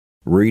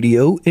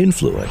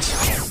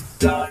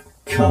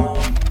radioinfluence.com.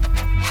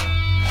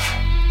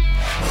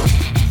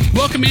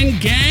 Welcome in,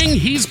 gang.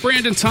 He's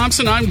Brandon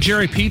Thompson. I'm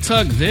Jerry P.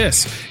 Tug.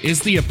 This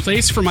is the A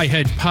Place for My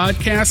Head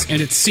podcast,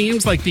 and it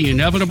seems like the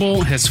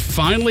inevitable has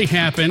finally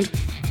happened.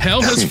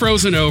 Hell has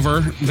frozen over.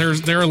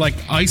 There are like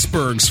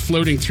icebergs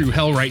floating through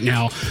hell right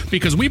now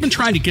because we've been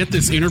trying to get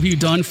this interview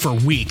done for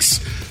weeks.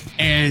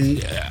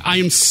 And I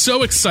am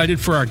so excited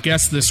for our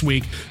guests this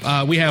week.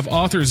 We have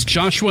authors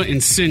Joshua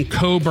and Cynn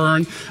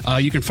Coburn.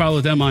 You can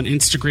follow them on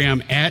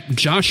Instagram at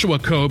Joshua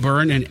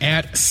Coburn and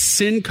at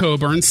Cynn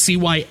Coburn,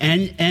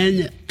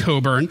 Cynn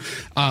Coburn.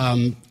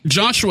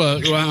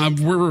 Joshua,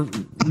 we're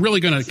really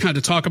going to kind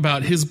of talk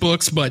about his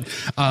books, but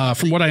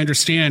from what I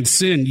understand,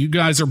 Cynn, you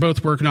guys are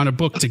both working on a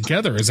book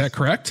together. Is that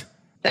correct?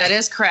 That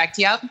is correct.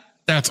 Yep.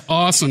 That's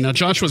awesome. Now,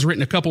 Joshua's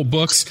written a couple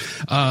books.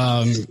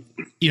 The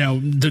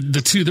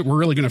two that we're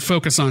really going to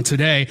focus on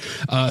today,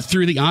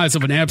 Through the Eyes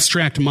of an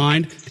Abstract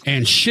Mind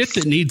and Shit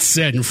That Needs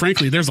Said. And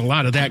frankly, there's a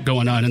lot of that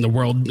going on in the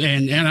world.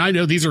 And I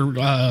know this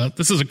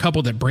is a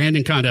couple that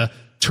Brandon kind of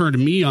turned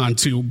me on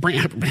to.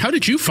 How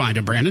did you find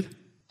it, Brandon?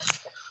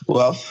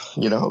 Well,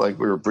 like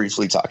we were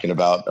briefly talking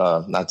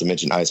about, not to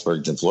mention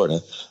icebergs in Florida,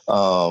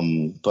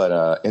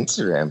 but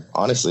Instagram,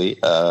 honestly.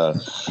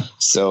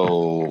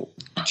 So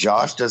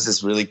Josh does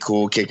this really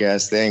cool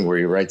kick-ass thing where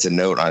he writes a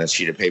note on a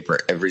sheet of paper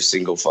every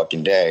single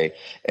fucking day,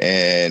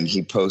 and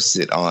he posts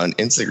it on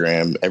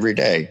Instagram every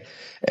day.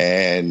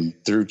 And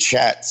through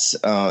chats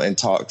and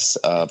talks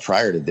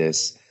prior to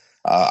this,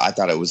 I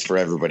thought it was for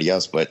everybody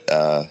else, but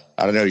I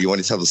don't know. You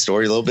want to tell the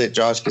story a little bit,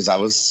 Josh? Because I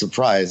was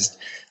surprised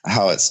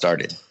how it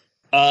started.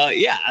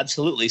 Yeah,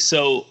 absolutely.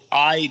 So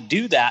I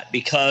do that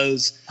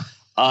because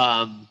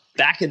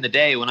back in the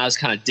day when I was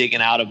kind of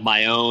digging out of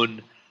my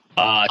own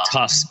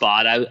tough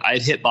spot,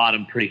 I'd hit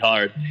bottom pretty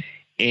hard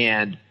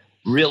and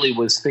really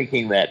was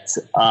thinking that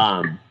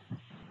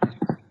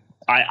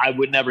I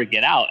would never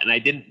get out, and I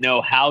didn't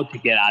know how to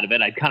get out of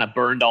it. I kind of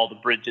burned all the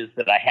bridges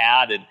that I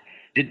had and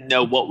didn't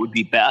know what would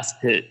be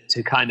best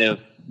to kind of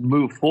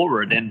move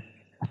forward. And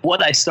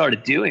what I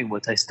started doing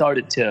was I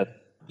started to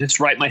just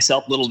write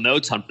myself little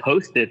notes on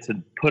Post-its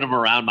and put them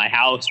around my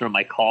house or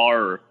my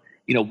car or,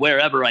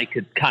 wherever I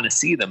could kind of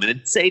see them. And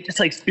it'd say just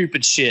like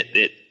stupid shit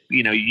that,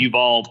 you've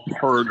all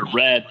heard or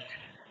read.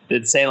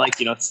 It'd say like,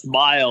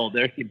 smile,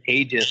 they're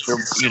contagious, or,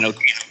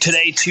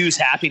 today choose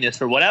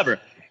happiness or whatever.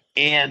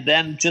 And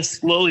then just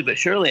slowly but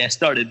surely I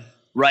started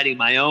writing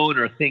my own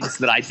or things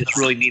that I just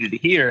really needed to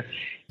hear.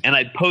 And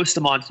I'd post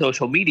them on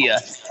social media,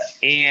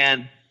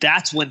 and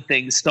that's when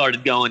things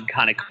started going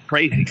kind of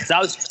crazy because I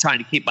was trying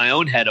to keep my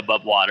own head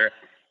above water.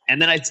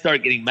 And then I'd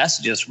start getting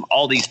messages from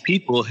all these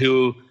people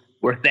who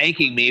were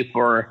thanking me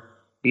for,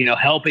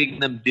 helping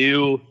them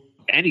do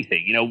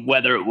anything,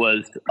 whether it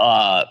was,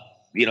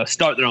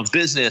 start their own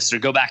business or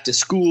go back to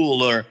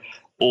school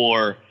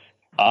or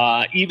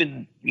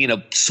even,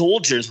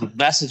 soldiers would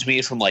message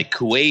me from like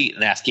Kuwait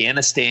and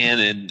Afghanistan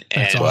and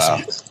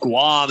awesome.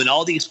 Guam and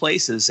all these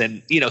places.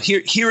 And,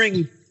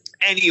 hearing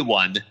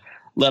anyone,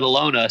 let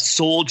alone a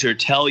soldier,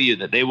 tell you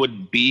that they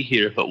wouldn't be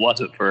here if it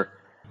wasn't for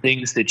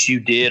things that you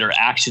did or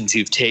actions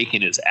you've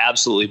taken is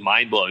absolutely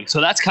mind-blowing.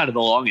 So that's kind of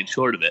the long and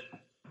short of it.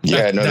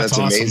 Yeah, that's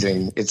awesome.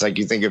 Amazing. It's like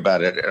you think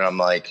about it, and I'm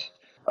like,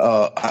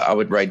 I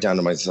would write down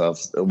to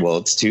myself, well,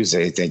 it's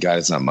Tuesday. Thank God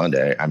it's not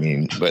Monday. I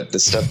mean, but the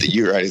stuff that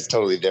you write is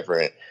totally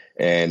different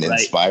and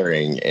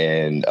inspiring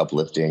and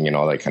uplifting and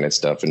all that kind of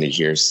stuff. And to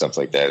hear stuff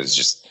like that is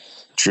just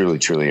truly,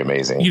 truly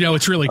amazing.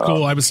 It's really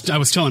cool. I was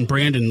telling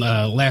Brandon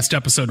last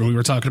episode when we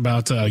were talking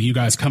about you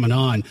guys coming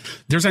on,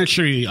 there's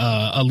actually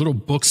a little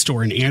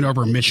bookstore in Ann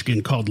Arbor,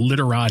 Michigan called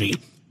Literati.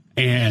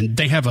 And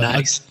they have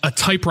a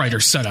typewriter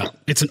set up.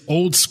 It's an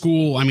old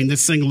school. I mean,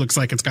 this thing looks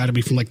like it's got to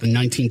be from like the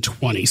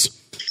 1920s.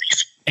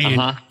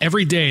 And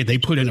every day they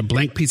put in a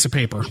blank piece of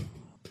paper.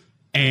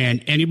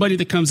 And anybody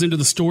that comes into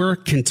the store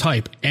can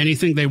type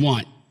anything they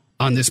want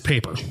on this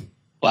paper.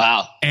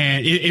 Wow.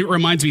 And it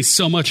reminds me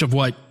so much of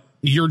what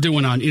you're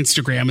doing on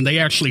Instagram. And they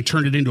actually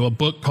turned it into a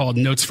book called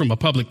Notes from a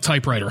Public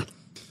Typewriter.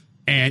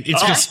 And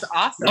it's just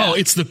awesome.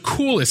 It's the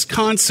coolest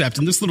concept.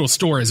 And this little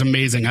store is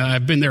amazing.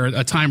 I've been there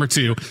a time or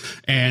two,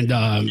 and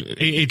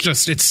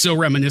it's so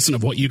reminiscent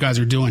of what you guys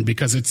are doing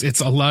because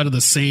it's a lot of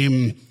the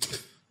same,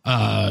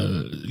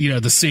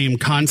 the same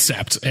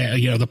concept,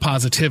 the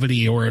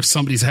positivity, or if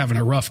somebody's having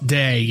a rough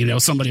day,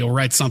 somebody will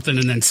write something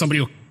and then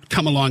somebody will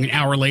come along an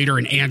hour later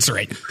and answer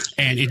it.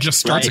 And it just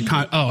starts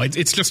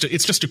it's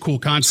just a cool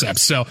concept.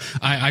 So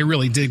I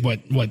really dig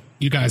what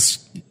you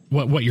guys,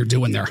 what you're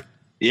doing there.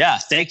 Yeah,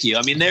 thank you.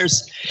 I mean,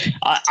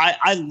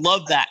 I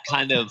love that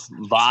kind of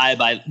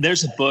vibe.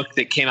 There's a book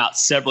that came out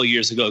several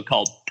years ago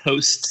called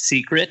Post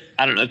Secret.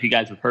 I don't know if you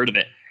guys have heard of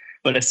it,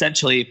 but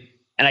essentially,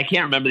 and I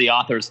can't remember the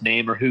author's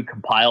name or who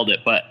compiled it,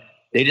 but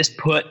they just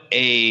put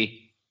a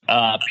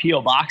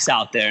P.O. box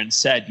out there and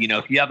said,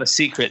 if you have a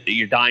secret that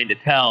you're dying to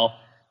tell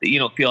that you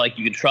don't feel like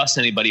you can trust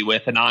anybody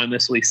with,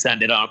 anonymously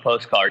send it on a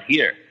postcard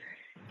here.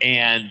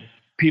 And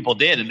people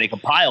did, and they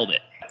compiled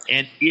it.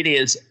 And it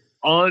is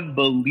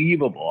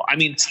unbelievable. I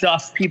mean,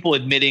 stuff, people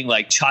admitting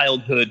like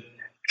childhood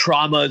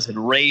traumas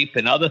and rape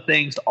and other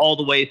things, all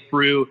the way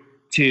through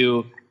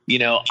to,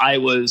 I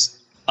was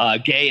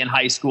gay in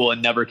high school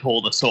and never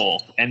told a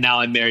soul, and now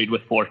I'm married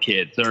with 4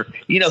 kids, or,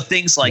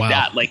 things like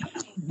that. Like,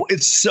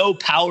 it's so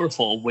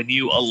powerful when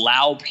you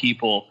allow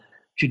people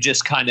to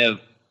just kind of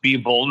be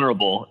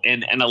vulnerable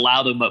and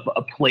allow them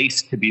a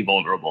place to be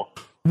vulnerable.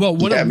 Well,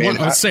 one of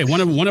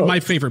my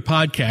favorite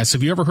podcasts.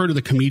 Have you ever heard of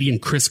the comedian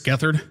Chris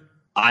Gethard?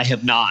 I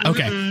have not.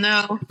 Okay.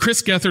 No.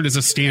 Chris Gethard is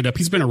a stand-up.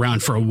 He's been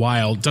around for a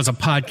while, does a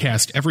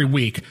podcast every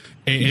week.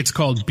 It's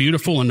called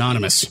Beautiful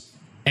Anonymous.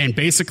 And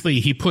basically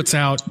he puts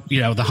out,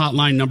 the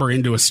hotline number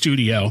into a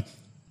studio,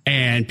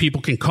 and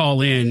people can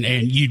call in,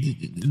 and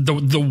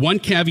the one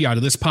caveat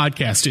of this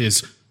podcast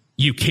is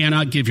you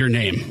cannot give your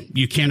name.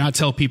 You cannot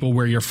tell people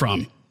where you're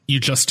from. You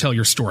just tell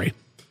your story.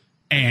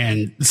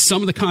 And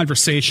some of the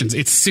conversations,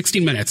 it's 60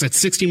 minutes. At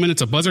 60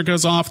 minutes, a buzzer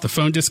goes off, the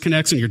phone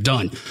disconnects, and you're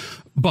done.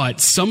 But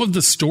some of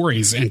the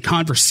stories and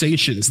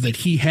conversations that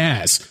he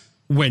has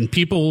when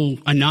people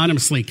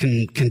anonymously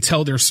can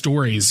tell their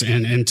stories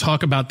and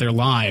talk about their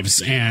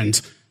lives. And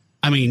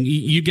I mean,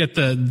 you get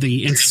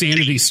the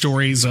insanity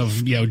stories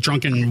of,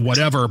 drunken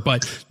whatever,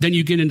 but then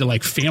you get into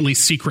like family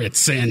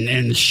secrets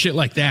and shit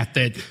like that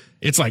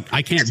it's like,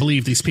 I can't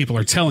believe these people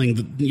are telling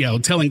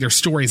their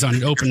stories on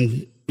an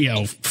open,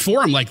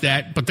 forum like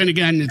that. But then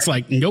again, it's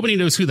like nobody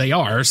knows who they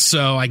are.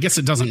 So I guess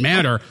it doesn't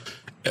matter.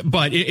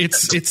 But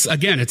it's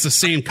the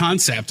same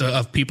concept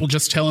of people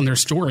just telling their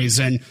stories.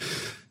 And,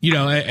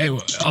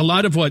 a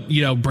lot of what,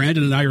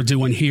 Brandon and I are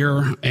doing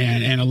here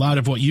and a lot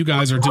of what you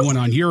guys are doing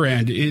on your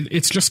end,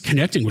 it's just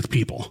connecting with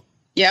people.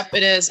 Yep,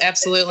 it is.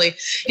 Absolutely.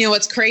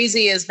 What's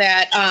crazy is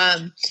that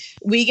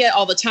we get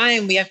all the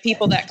time, we have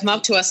people that come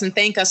up to us and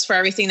thank us for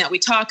everything that we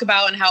talk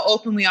about and how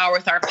open we are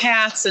with our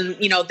paths. And,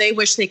 they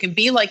wish they could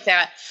be like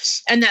that.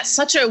 And that's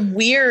such a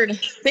weird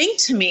thing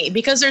to me,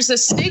 because there's a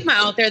stigma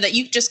out there that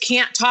you just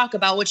can't talk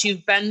about what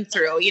you've been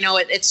through.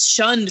 It's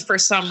shunned for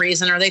some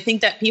reason, or they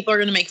think that people are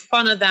going to make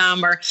fun of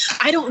them, or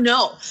I don't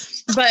know.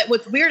 But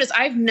what's weird is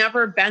I've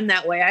never been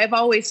that way. I've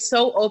always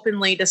so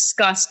openly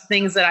discussed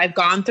things that I've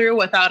gone through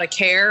without a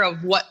care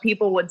of what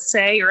people would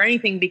say or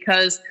anything,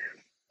 because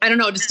I don't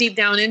know, just deep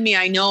down in me,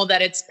 I know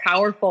that it's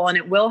powerful and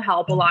it will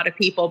help a lot of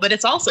people, but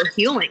it's also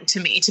healing to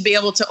me to be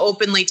able to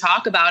openly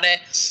talk about it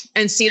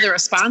and see the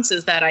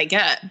responses that I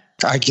get.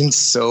 I can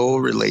so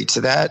relate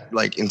to that,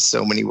 like in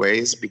so many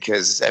ways,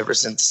 because ever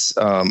since,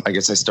 I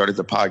guess I started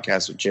the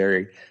podcast with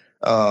Jerry,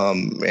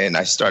 and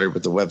I started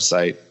with the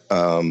website,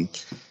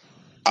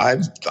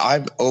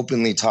 I've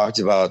openly talked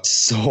about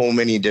so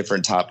many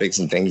different topics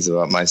and things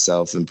about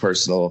myself and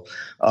personal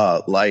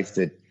life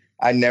that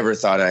I never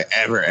thought I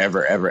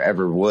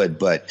ever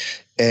would.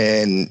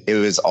 And it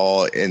was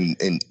all in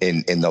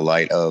the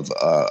light of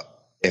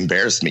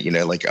embarrassment,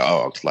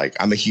 like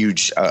I'm a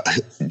huge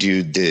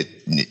dude that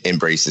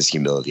embraces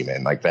humility,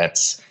 man. Like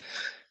that's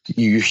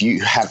you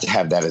have to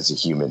have that as a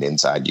human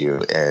inside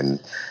you and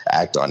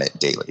act on it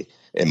daily,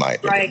 in my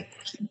opinion. Right.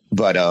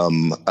 But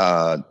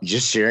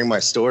just sharing my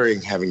story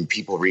and having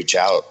people reach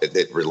out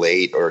that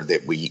relate or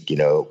that we,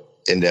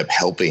 end up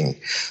helping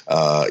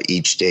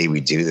each day we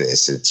do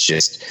this.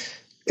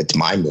 It's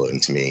mind blowing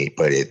to me,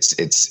 but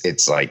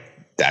it's like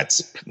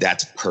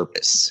that's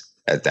purpose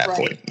at that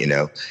point.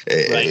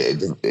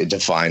 It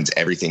defines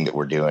everything that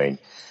we're doing.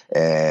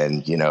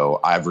 And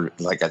I've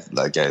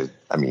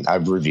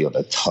revealed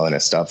a ton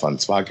of stuff on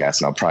this podcast,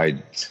 and I'll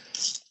probably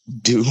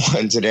do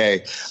one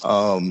today.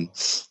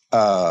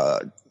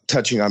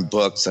 Touching on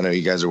books, I know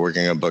you guys are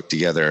working on a book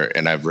together,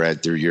 and I've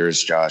read through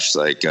yours, Josh.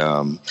 Like,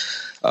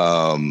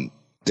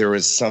 there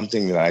was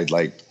something that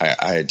I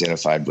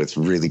identified with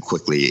really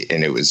quickly,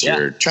 and it was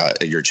your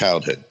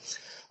childhood.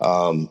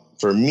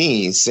 For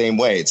me, same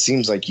way. It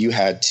seems like you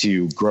had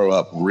to grow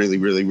up really,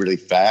 really, really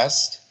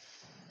fast,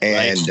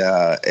 and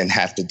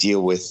have to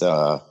deal with,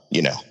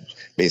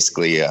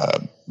 basically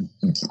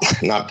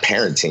not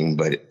parenting,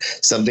 but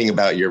something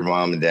about your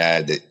mom and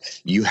dad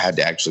that you had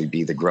to actually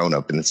be the grown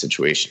up in the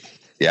situation.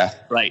 Yeah.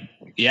 Right.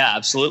 Yeah,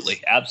 absolutely.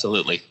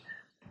 Absolutely.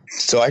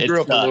 So I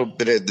grew up a little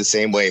bit the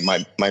same way.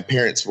 My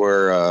parents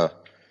were,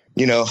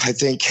 I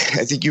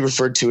think you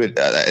referred to it.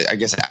 I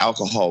guess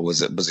alcohol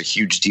was a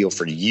huge deal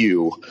for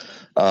you.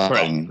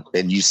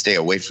 And you stay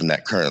away from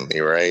that currently,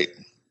 right?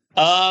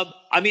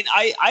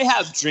 I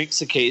have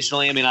drinks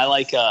occasionally. I mean, I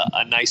like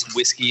a nice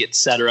whiskey,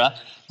 etc.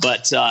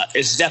 But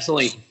it's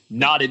definitely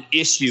not an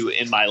issue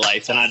in my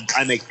life, and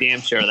I make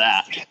damn sure of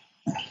that.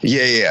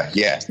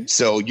 Yeah.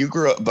 So you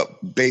grew up,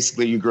 but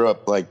basically you grew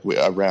up like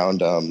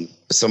around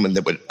someone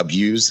that would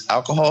abuse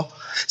alcohol.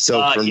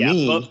 So for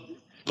me,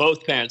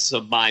 both parents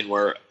of mine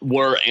were,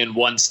 and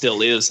one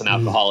still is an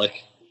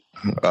alcoholic.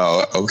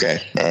 Oh,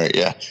 okay. All right.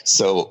 Yeah.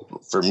 So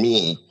for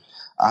me,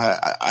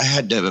 I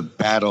had to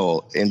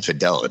battle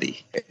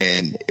infidelity,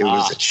 and it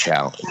was a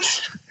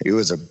challenge. It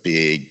was a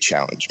big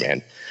challenge,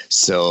 man.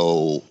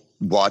 So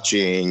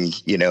watching,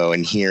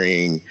 and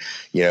hearing,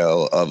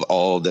 of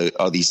all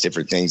these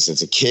different things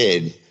as a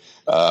kid,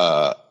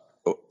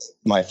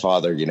 my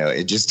father,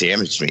 it just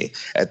damaged me.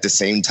 At the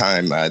same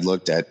time, I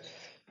looked at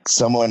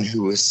someone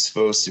who was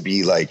supposed to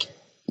be like,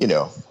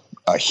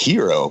 a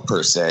hero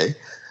per se,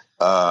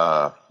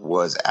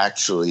 was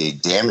actually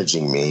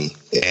damaging me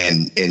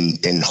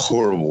in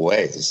horrible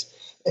ways.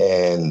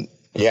 And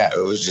yeah, it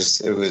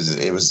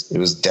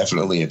was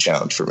definitely a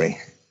challenge for me.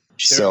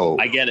 Sure. So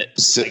I get it.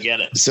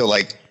 So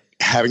like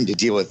having to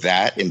deal with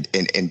that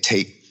and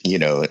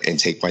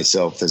take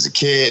myself as a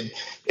kid,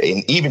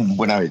 and even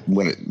when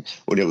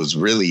it was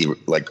really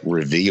like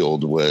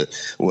revealed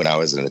when I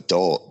was an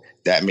adult,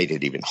 that made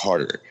it even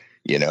harder.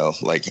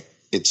 Like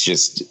it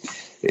just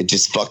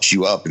fucks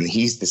you up. And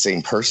he's the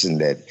same person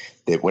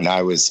that when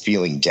I was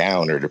feeling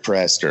down or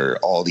depressed or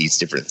all these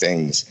different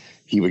things,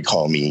 he would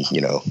call me,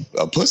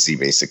 a pussy,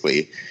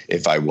 basically,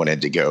 if I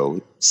wanted to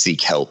go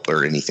seek help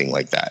or anything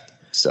like that.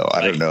 So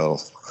I don't know.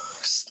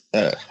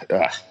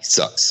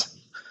 Sucks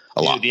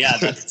a lot. Dude, yeah,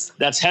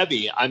 that's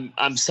heavy.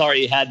 I'm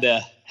sorry you had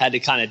to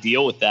kind of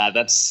deal with that.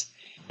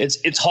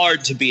 It's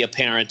hard to be a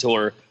parent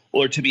or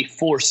to be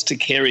forced to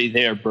carry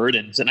their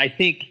burdens. And I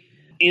think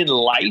in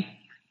life,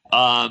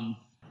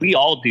 we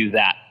all do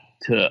that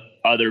to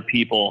other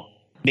people,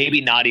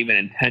 maybe not even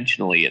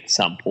intentionally at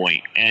some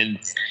point. And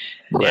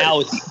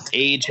now at the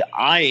age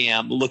I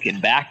am, looking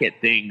back at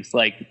things,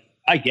 like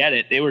I get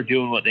it. They were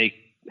doing what they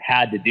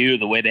had to do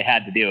the way they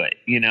had to do it.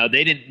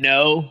 They didn't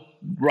know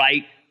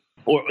right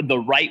or the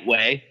right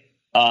way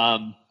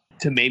to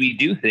maybe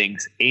do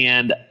things.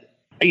 And,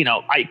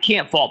 I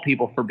can't fault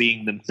people for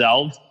being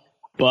themselves,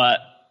 but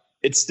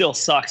it still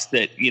sucks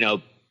that,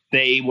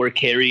 they were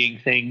carrying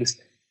things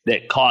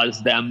that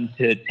caused them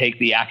to take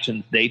the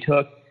actions they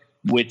took,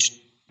 which,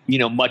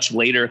 much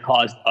later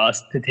caused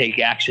us to take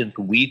actions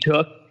we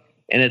took.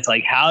 And it's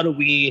like, how do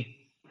we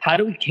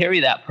carry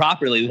that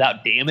properly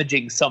without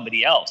damaging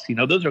somebody else?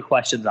 Those are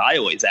questions I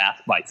always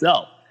ask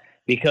myself,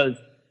 because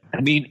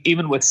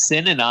even with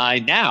Cynn and I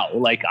now,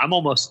 like I'm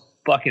almost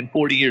fucking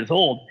 40 years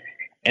old,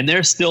 and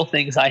there's still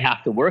things I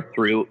have to work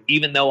through,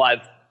 even though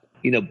I've,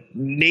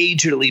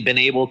 majorly been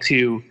able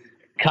to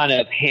kind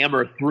of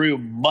hammer through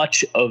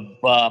much of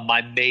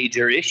my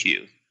major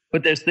issues.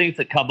 But there's things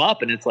that come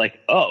up and it's like,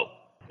 oh,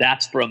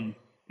 that's from,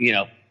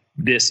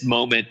 this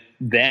moment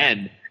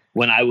then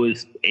when I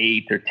was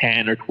 8 or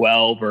 10 or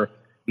 12 or,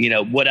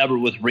 whatever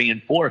was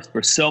reinforced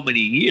for so many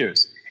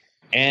years.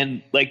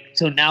 And like,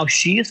 so now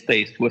she is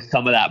faced with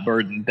some of that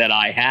burden that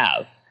I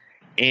have.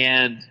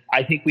 And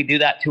I think we do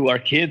that to our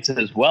kids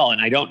as well.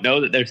 And I don't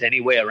know that there's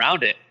any way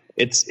around it.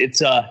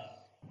 It's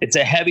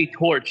a heavy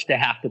torch to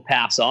have to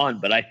pass on,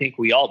 but I think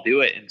we all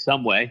do it in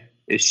some way,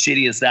 as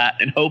shitty as that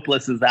and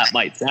hopeless as that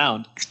might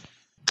sound.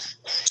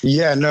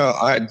 Yeah, no,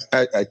 I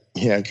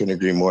couldn't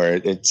agree more.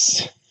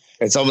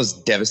 It's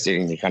almost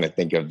devastating to kind of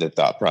think of the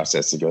thought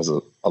process that goes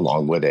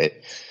along with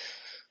it.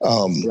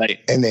 Right.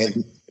 And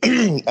then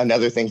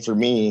another thing for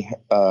me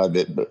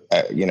that,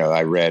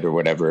 I read or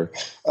whatever,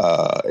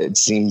 it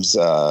seems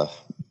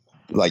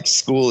like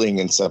schooling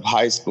and stuff,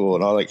 high school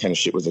and all that kind of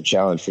shit was a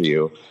challenge for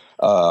you.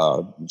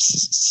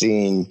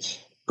 Seeing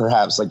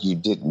perhaps like you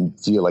didn't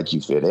feel like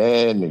you fit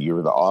in and you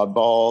were the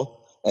oddball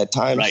at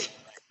times. Right.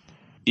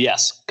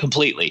 Yes,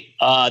 completely.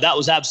 That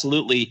was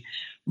absolutely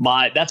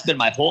that's been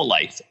my whole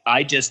life.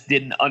 I just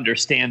didn't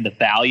understand the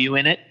value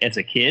in it as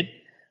a kid.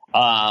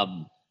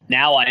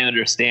 Now I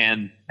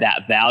understand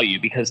that value,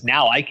 because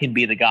now I can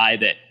be the guy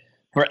that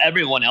for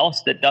everyone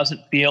else that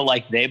doesn't feel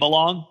like they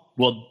belong,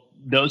 well,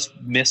 those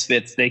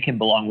misfits, they can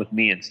belong with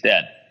me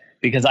instead,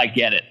 because I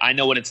get it. I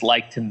know what it's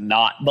like to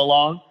not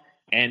belong,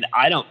 and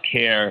I don't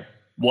care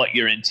what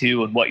you're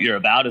into and what you're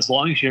about. As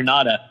long as you're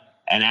not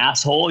an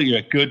asshole, you're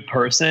a good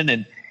person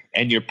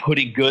and you're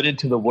putting good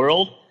into the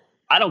world,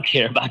 I don't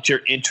care about your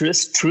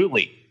interests,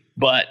 truly.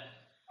 But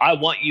I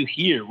want you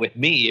here with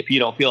me if you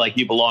don't feel like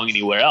you belong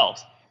anywhere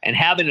else. And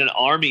having an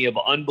army of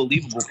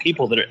unbelievable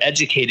people that are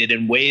educated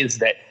in ways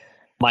that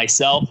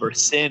myself or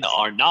Cynn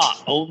are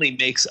not only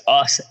makes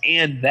us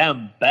and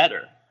them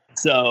better.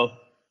 So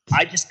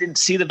I just didn't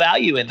see the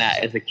value in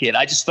that as a kid.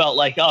 I just felt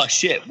like, oh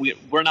shit,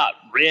 we're not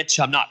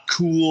rich. I'm not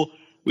cool.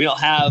 We don't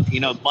have,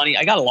 money.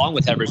 I got along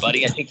with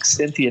everybody. I think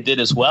Cynthia did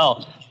as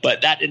well,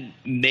 but that didn't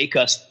make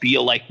us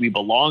feel like we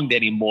belonged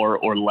any more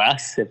or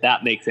less, if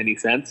that makes any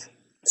sense.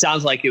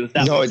 Sounds like it was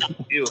that. No, it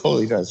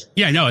totally does.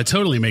 Yeah, no, it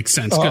totally makes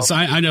sense, because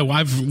I know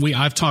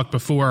I've talked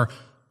before.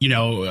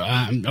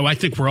 I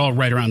think we're all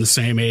right around the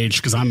same age,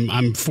 because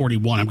I'm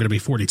 41. I'm going to be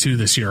 42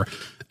 this year,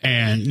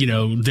 and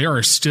there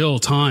are still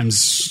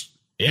times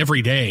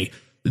every day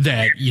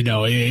that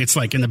it's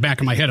like in the back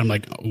of my head, I'm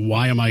like,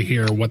 why am I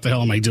here? What the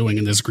hell am I doing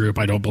in this group?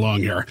 I don't belong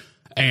here.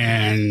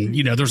 And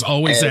there's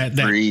always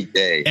every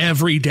day,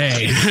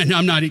 and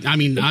I'm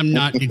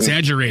not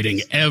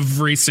exaggerating,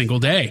 every single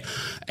day.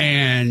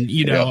 And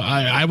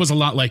I was a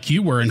lot like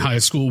you were in high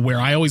school, where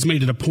I always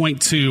made it a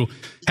point to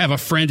have a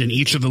friend in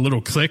each of the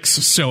little cliques.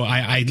 So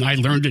I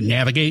learned to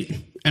navigate,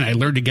 and I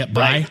learned to get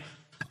by. Right.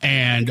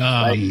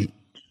 And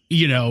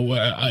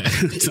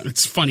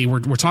it's funny we're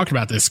talking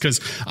about this, because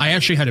I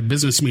actually had a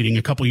business meeting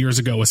a couple years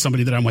ago with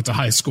somebody that I went to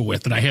high school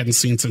with that I hadn't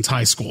seen since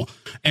high school.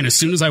 And as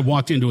soon as I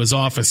walked into his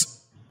office,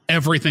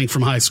 everything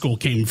from high school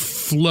came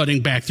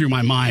flooding back through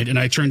my mind, and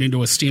I turned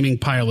into a steaming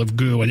pile of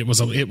goo, and it was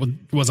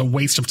a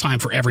waste of time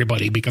for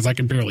everybody because I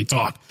could barely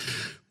talk.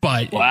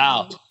 But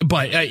wow,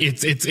 but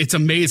it's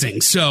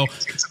amazing. So,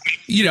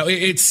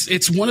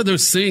 it's one of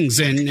those things,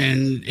 and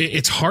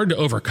it's hard to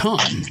overcome,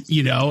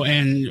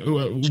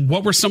 and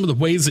what were some of the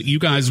ways that you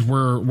guys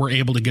were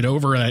able to get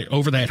over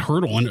that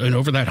hurdle and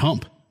over that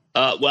hump?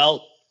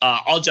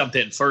 I'll jump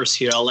in first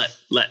here. I'll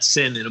let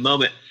Cynn in a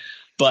moment.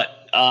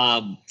 But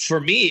for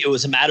me, it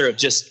was a matter of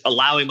just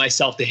allowing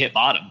myself to hit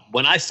bottom.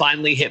 When I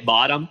finally hit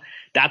bottom,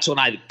 that's when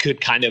I could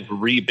kind of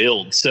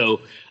rebuild.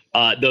 So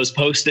those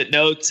Post-it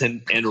notes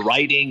and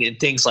writing and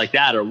things like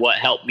that are what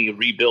helped me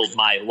rebuild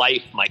my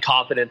life, my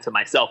confidence, and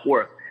my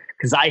self-worth.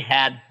 Because I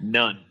had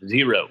none,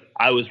 zero.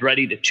 I was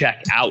ready to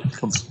check out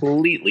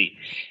completely.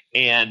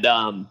 And,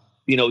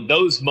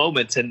 those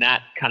moments and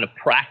that kind of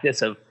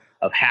practice of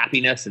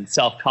happiness and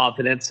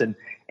self-confidence and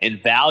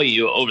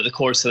value over the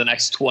course of the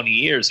next 20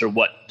 years are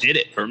what did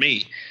it for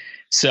me.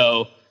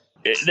 So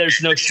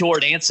there's no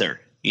short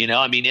answer.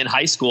 In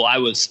high school, I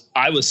was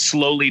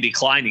slowly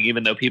declining,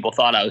 even though people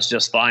thought I was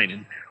just fine.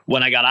 And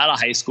when I got out of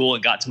high school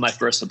and got to my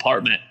first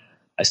apartment,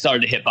 I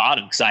started to hit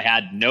bottom because I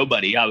had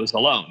nobody. I was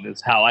alone.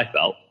 That's how I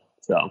felt.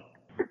 So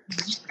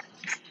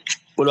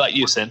what about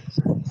you, Cynn?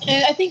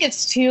 And I think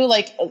it's too,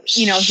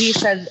 he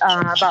said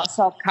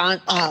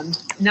about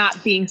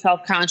not being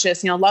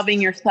self-conscious, loving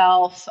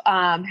yourself,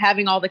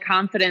 having all the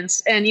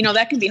confidence. And,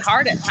 that can be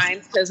hard at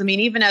times because,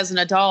 even as an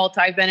adult,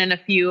 I've been in a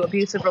few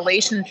abusive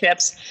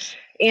relationships.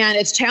 And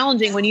it's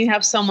challenging when you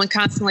have someone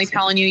constantly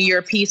telling you you're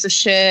a piece of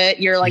shit,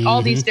 you're like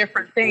all these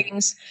different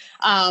things.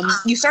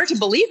 You start to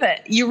believe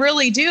it. You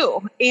really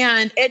do.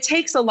 And it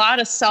takes a lot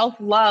of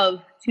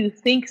self-love to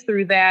think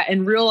through that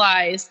and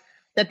realize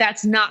that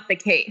that's not the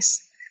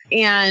case.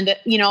 And,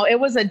 it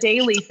was a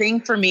daily thing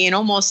for me and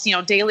almost,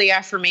 daily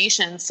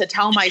affirmations to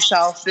tell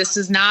myself, this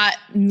is not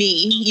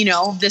me,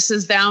 this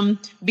is them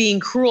being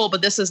cruel,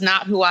 but this is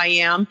not who I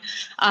am.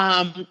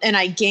 And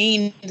I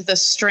gained the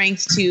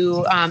strength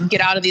to get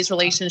out of these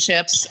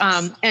relationships.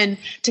 And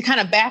to kind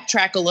of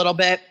backtrack a little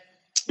bit,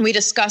 we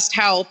discussed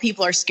how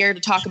people are scared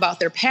to talk about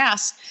their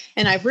past.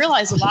 And I've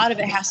realized a lot of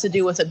it has to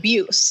do with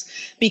abuse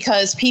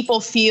because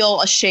people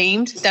feel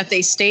ashamed that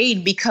they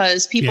stayed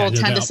because people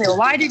tend to say, well,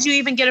 why did you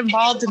even get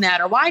involved in that?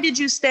 Or why did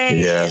you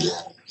stay? Yeah.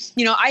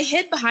 I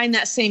hid behind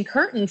that same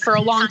curtain for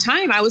a long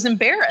time. I was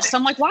embarrassed.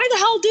 I'm like, why the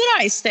hell did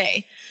I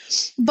stay?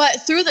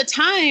 But through the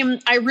time,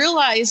 I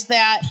realized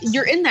that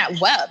you're in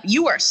that web.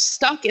 You are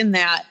stuck in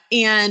that.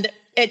 And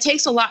it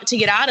takes a lot to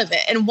get out of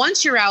it. And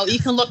once you're out, you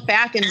can look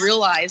back and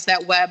realize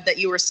that web that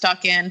you were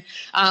stuck in.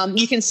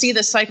 You can see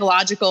the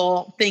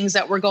psychological things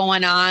that were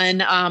going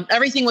on.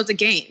 Everything was a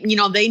game.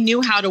 They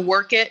knew how to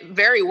work it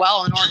very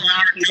well in order to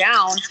knock you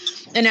down.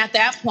 And at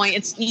that point,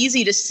 it's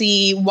easy to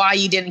see why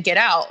you didn't get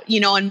out,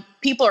 and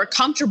people are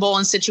comfortable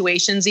in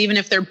situations, even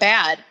if they're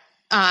bad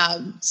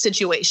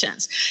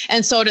situations.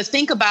 And so to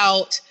think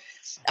about,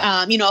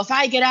 if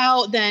I get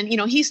out, then,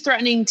 he's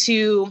threatening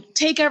to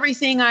take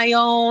everything I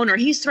own, or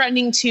he's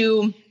threatening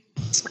to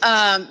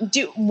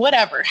do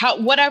whatever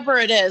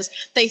it is.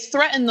 They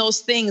threaten those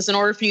things in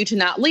order for you to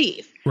not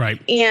leave.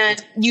 Right.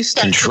 And you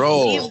start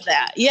control. to believe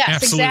that. Yes,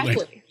 absolutely.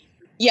 Exactly.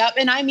 Yep.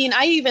 And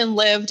I even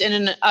lived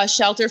in a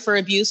shelter for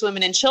abused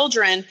women and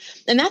children.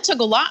 And that took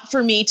a lot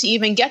for me to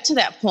even get to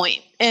that point.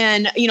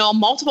 And,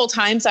 multiple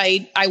times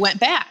I went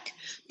back,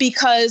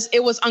 because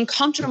it was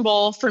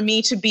uncomfortable for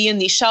me to be in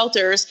these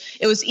shelters.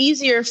 It was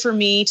easier for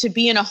me to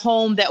be in a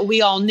home that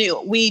we all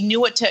knew. We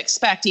knew what to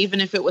expect, even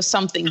if it was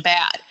something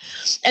bad.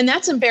 And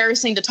that's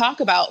embarrassing to talk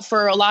about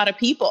for a lot of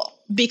people,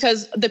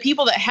 because the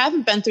people that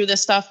haven't been through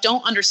this stuff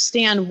don't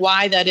understand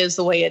why that is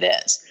the way it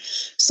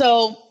is.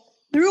 So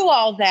through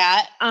all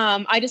that,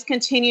 I just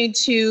continued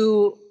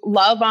to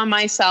love on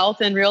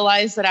myself and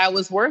realize that I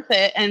was worth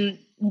it. And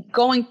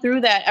going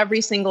through that every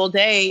single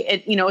day,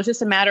 it was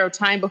just a matter of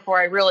time before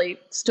I really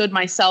stood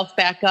myself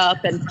back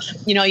up. And,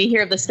 you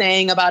hear the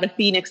saying about a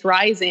phoenix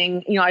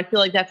rising, I feel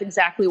like that's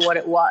exactly what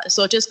it was.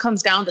 So it just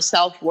comes down to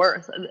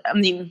self-worth.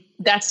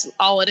 That's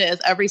all it is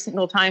every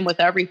single time with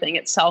everything.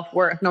 It's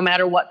self-worth. No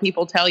matter what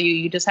people tell you,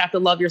 you just have to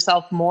love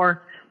yourself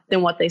more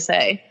than what they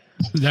say.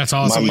 That's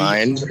awesome.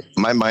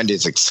 My mind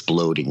is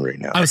exploding right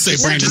now. I would say,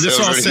 Brandon, this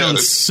all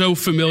sounds so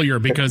familiar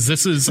because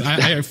this is,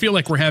 I feel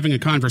like we're having a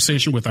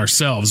conversation with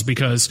ourselves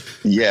because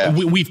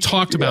we've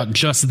talked about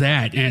just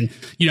that. And,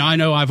 I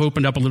know I've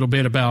opened up a little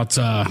bit about,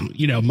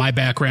 my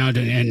background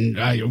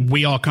and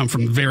we all come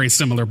from very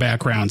similar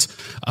backgrounds.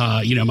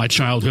 My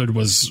childhood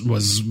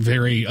was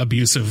very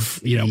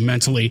abusive,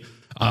 mentally.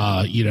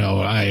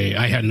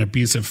 I had an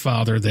abusive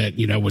father that,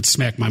 would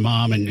smack my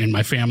mom and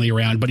my family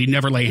around, but he'd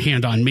never lay a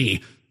hand on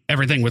me.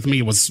 Everything with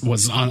me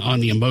was on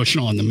the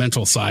emotional and the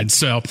mental side.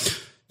 So,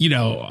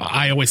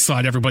 I always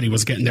thought everybody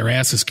was getting their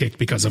asses kicked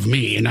because of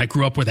me. And I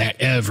grew up with that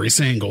every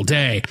single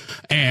day.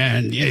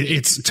 And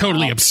it's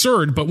totally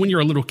absurd. But when you're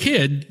a little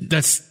kid,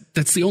 that's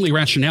the only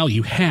rationale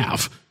you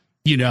have,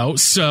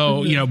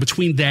 So,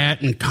 between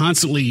that and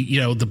constantly,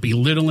 the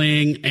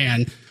belittling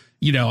and,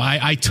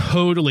 I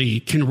totally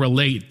can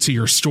relate to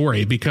your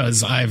story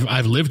because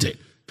I've lived it.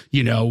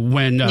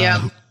 When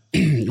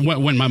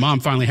when my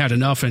mom finally had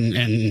enough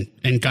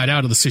and got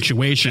out of the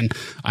situation,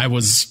 I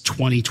was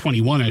 20,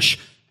 21-ish.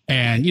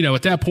 And,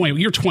 at that point,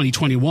 you're 20,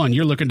 21,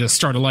 you're looking to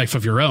start a life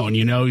of your own.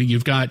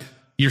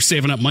 You're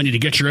saving up money to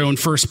get your own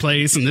first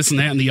place and this and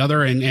that and the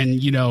other.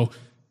 And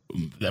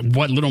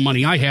what little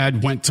money I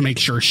had went to make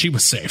sure she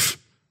was safe.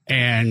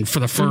 And for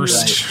the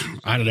first,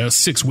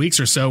 6 weeks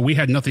or so, we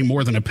had nothing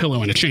more than a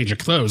pillow and a change of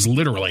clothes,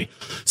 literally.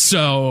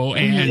 So,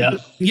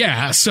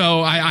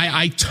 so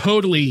I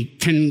totally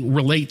can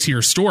relate to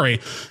your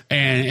story.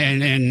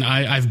 And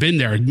I've been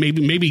there,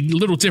 maybe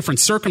little different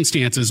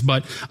circumstances,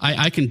 but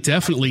I can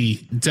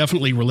definitely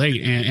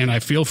relate. And I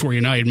feel for you,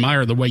 and I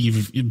admire the way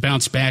you've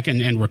bounced back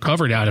and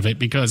recovered out of it,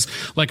 because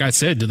like I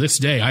said, to this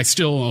day, I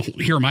still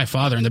hear my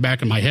father in the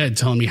back of my head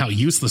telling me how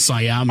useless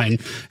I am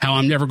and how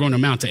I'm never going to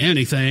amount to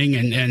anything.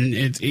 And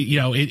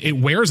it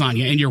wears on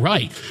you. And you're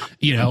right.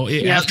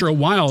 After a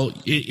while,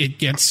 it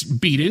gets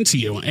beat into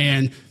you.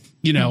 And,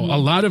 a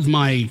lot of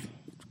my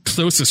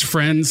closest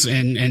friends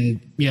and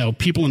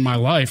people in my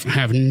life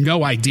have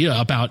no idea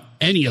about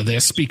any of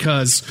this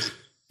because,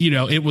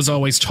 it was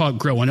always taught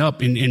growing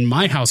up in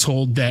my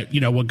household that,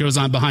 what goes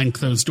on behind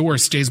closed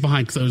doors stays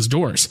behind closed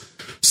doors.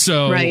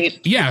 So,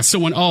 so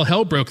when all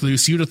hell broke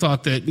loose, you'd have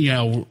thought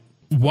that,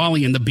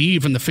 Wally and the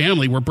Beeve and the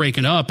family were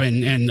breaking up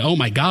and oh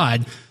my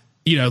God,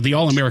 the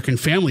all-American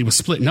family was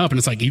splitting up, and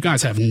it's like, you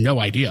guys have no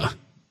idea.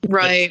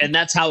 Right. And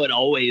that's how it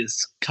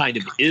always kind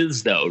of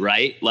is, though,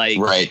 right? Like,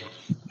 right.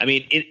 I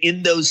mean,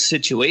 in those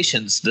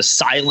situations, the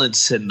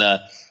silence and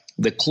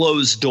the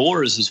closed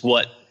doors is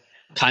what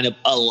kind of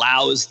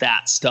allows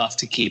that stuff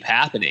to keep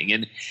happening.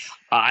 And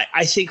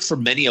I think for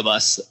many of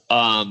us,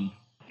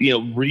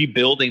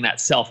 rebuilding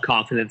that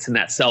self-confidence and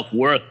that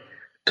self-worth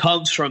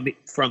comes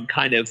from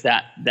kind of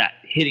that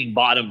hitting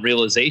bottom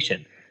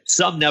realization.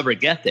 Some never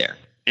get there.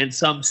 And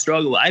some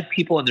struggle. I have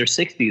people in their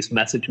 60s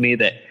message me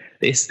that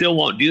they still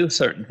won't do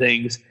certain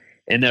things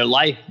in their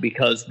life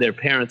because their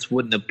parents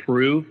wouldn't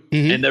approve,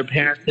 and their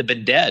parents have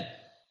been dead.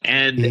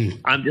 And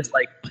I'm just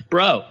like,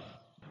 bro,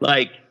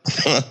 like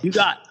you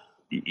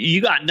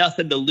got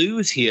nothing to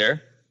lose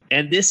here.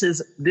 And this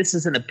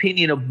is an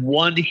opinion of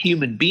one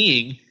human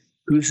being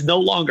who's no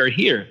longer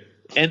here.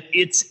 And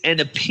it's an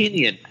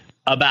opinion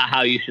about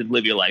how you should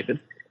live your life. And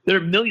there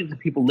are millions of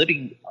people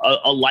living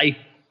a life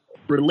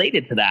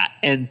related to that.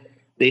 And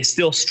they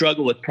still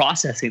struggle with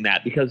processing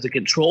that because the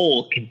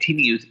control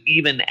continues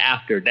even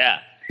after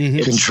death.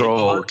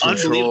 Control.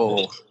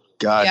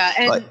 God,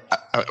 yeah,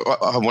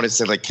 I want to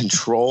say, like,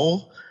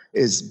 control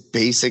is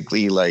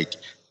basically like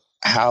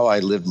how I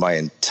lived my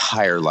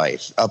entire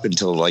life up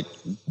until like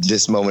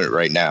this moment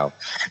right now.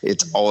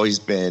 It's always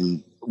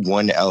been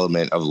one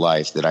element of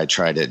life that I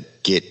try to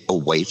get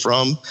away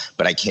from,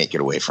 but I can't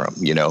get away from,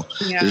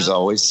 There's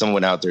always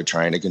someone out there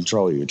trying to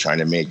control you, trying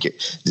to make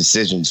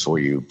decisions for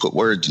you, put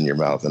words in your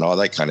mouth and all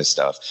that kind of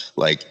stuff.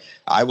 Like,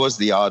 I was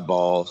the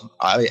oddball.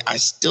 I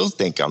still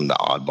think I'm the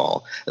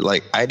oddball.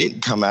 Like, I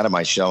didn't come out of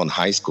my shell in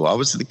high school. I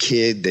was the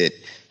kid that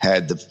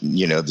had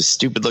the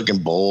stupid looking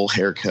bowl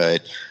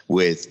haircut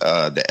with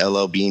the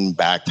LL Bean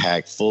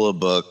backpack full of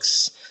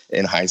books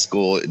in high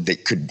school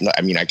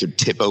that I could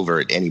tip over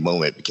at any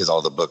moment because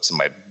all the books in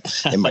my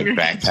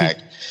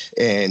backpack.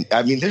 And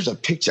I mean, there's a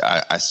picture,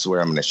 I swear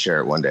I'm going to share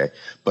it one day,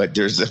 but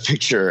there's a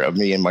picture of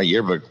me in my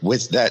yearbook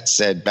with that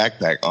said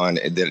backpack on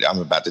that I'm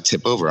about to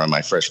tip over on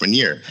my freshman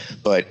year.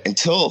 But and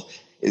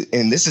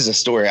this is a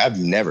story I've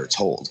never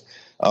told.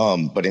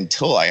 But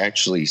until I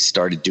actually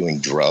started doing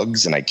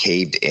drugs and I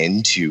caved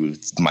into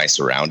my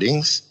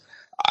surroundings,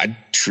 I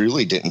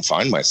truly didn't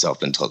find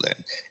myself until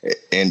then.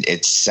 And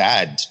it's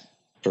sad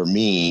for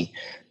me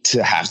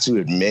to have to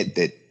admit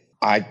that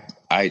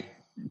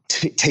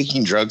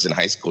taking drugs in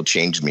high school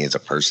changed me as a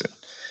person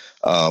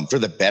for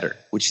the better,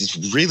 which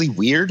is really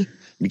weird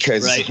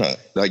because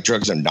like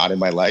drugs are not in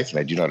my life and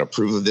I do not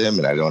approve of them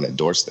and I don't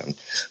endorse them.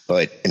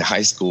 But in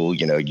high school,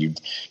 you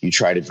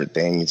try different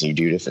things and you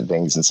do different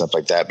things and stuff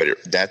like that. But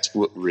that's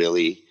what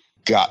really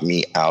got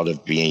me out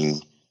of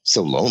being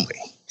so lonely.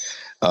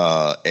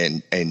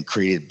 And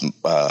created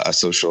a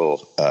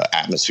social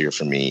atmosphere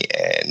for me.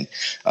 And,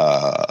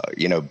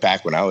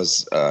 back when I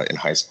was in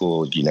high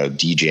school,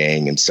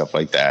 DJing and stuff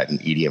like that, and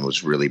EDM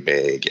was really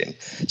big. And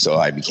so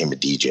I became a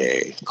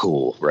DJ.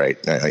 Cool,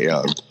 right?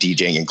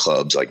 DJing in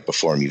clubs, like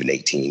before I'm even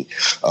 18.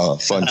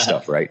 Fun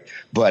stuff, right?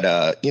 But,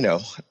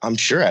 I'm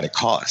sure at a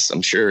cost.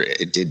 I'm sure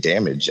it did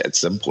damage at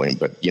some point.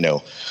 But,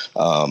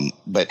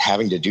 but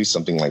having to do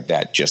something like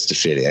that just to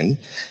fit in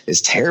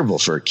is terrible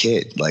for a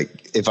kid. Like,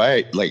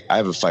 I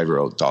have a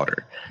 5-year-old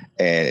daughter,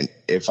 and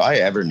if I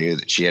ever knew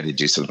that she had to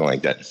do something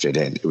like that to fit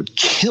in, it would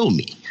kill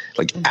me,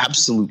 like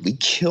absolutely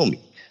kill me.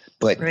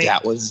 But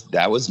that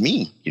was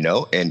me,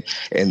 and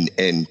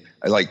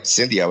like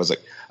Cynthia, I was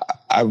like,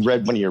 I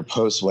read one of your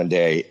posts one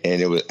day,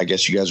 and it was, I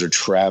guess you guys were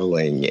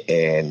traveling,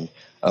 and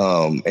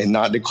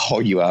not to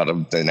call you out,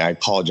 and I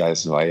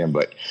apologize if I am,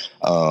 but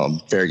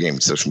fair game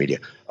with social media.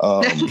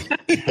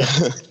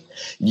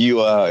 you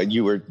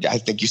were, I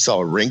think you saw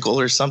a wrinkle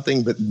or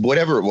something, but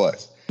whatever it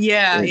was.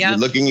 Yeah. You're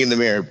looking in the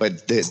mirror,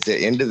 but the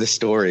end of the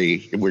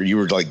story where you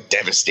were like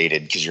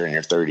devastated because you're in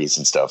your 30s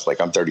and stuff. Like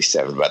I'm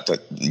 37,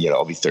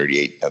 I'll be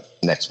 38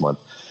 next month.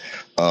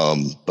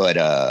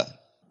 But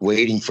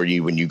waiting for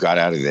you when you got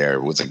out of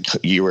there was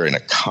you were in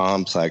a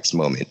complex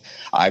moment.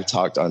 I've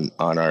talked on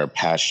our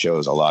past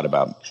shows a lot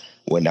about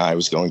when I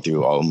was going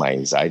through all of my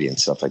anxiety and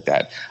stuff like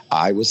that.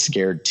 I was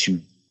scared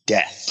to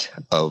death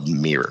of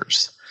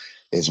mirrors.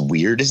 As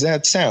weird as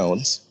that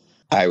sounds,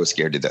 I was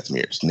scared to death of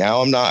mirrors.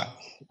 Now I'm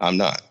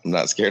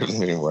not scared of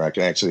them anymore. I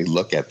can actually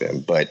look at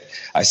them, but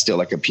I still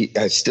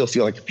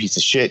feel like a piece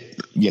of shit,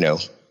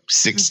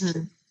 6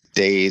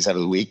 days out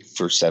of the week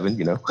for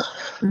 7,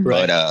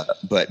 Right.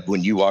 But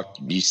when you walked,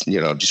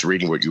 just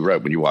reading what you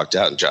wrote, when you walked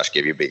out and Josh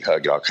gave you a big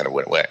hug, it all kind of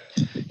went away,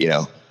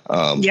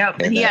 and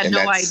he had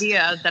no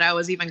idea that I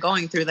was even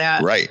going through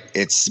that. Right.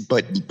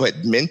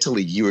 But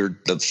mentally you were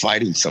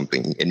fighting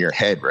something in your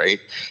head. Right.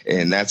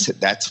 And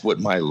that's what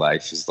my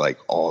life is like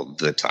all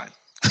the time.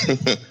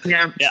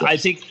 Yeah. So.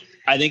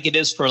 I think it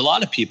is for a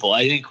lot of people.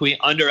 I think we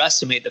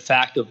underestimate the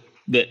fact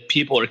that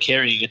people are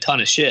carrying a ton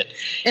of shit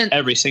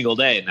every single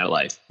day in their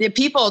life.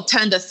 People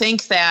tend to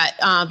think that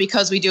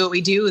because we do what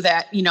we do,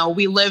 that,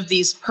 we live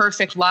these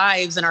perfect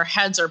lives and our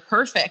heads are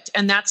perfect.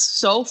 And that's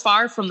so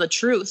far from the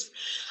truth.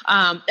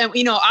 And,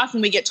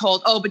 often we get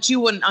told, oh, but you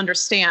wouldn't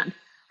understand.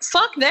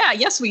 Fuck that.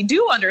 Yes, we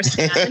do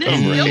understand. And it's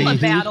still a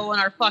battle in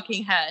our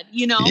fucking head,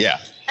 Yeah.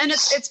 And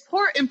it's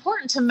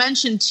important to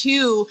mention,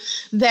 too,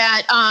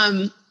 that,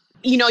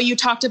 you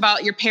talked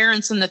about your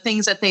parents and the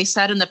things that they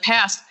said in the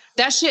past.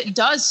 That shit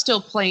does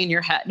still play in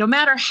your head. No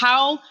matter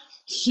how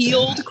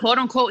healed, quote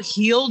unquote,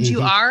 healed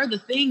you are, the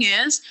thing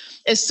is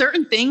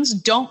certain things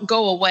don't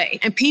go away.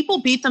 And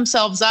people beat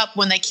themselves up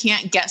when they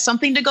can't get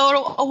something to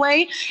go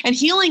away. And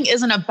healing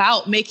isn't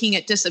about making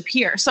it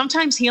disappear.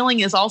 Sometimes healing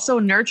is also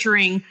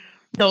nurturing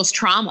those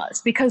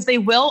traumas because they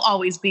will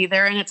always be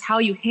there. And it's how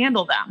you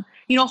handle them.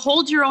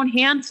 Hold your own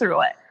hand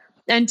through it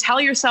and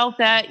tell yourself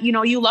that,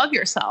 you love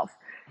yourself.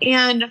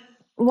 And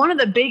one of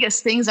the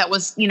biggest things that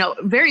was,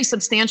 very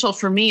substantial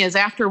for me is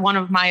after one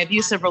of my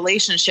abusive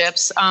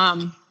relationships,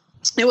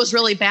 it was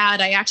really bad.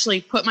 I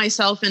actually put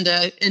myself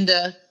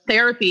into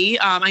therapy.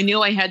 I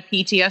knew I had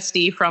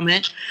PTSD from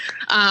it.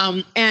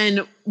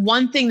 And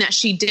one thing that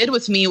she did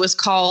with me was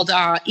called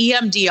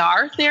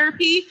EMDR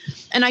therapy.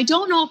 And I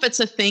don't know if it's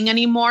a thing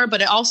anymore,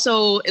 but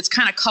it's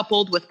kind of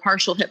coupled with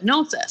partial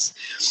hypnosis.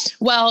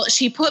 Well,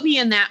 she put me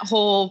in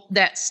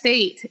that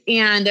state,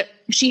 and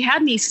she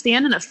had me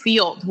stand in a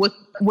field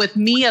with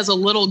me as a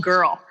little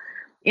girl.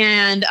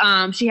 And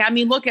she had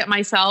me look at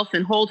myself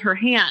and hold her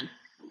hand.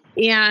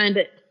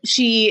 And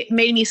she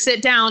made me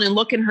sit down and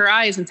look in her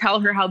eyes and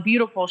tell her how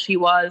beautiful she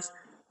was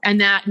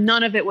and that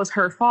none of it was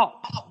her fault.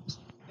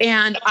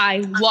 And I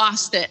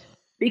lost it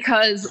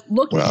because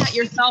looking at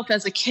yourself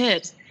as a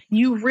kid,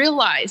 you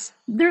realize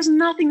there's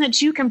nothing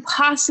that you can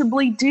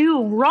possibly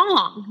do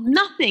wrong.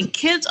 Nothing.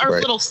 Kids are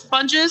little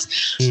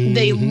sponges.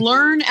 They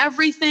learn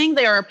everything.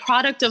 They are a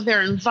product of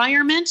their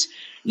environment.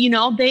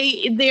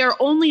 They are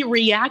only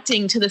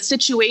reacting to the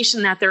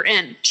situation that they're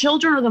in.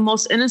 Children are the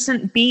most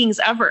innocent beings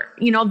ever.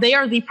 They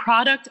are the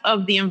product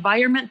of the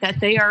environment that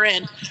they are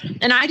in.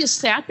 And I just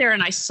sat there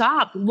and I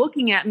sobbed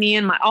looking at me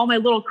and all my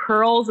little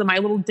curls and my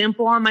little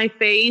dimple on my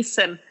face.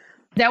 And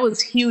that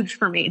was huge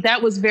for me.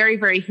 That was very,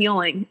 very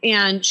healing.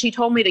 And she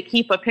told me to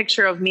keep a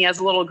picture of me as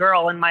a little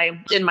girl in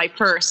my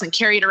purse and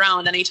carry it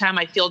around anytime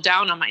I feel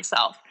down on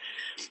myself.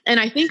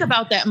 And I think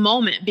about that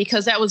moment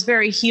because that was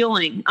very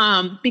healing.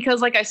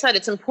 Because like I said,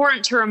 it's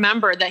important to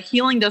remember that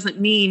healing doesn't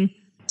mean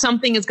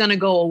something is going to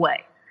go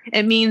away.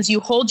 It means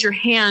you hold your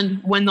hand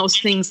when those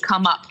things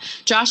come up.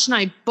 Josh and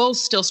I both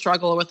still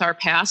struggle with our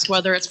past,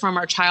 whether it's from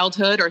our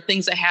childhood or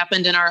things that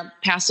happened in our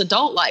past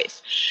adult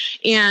life.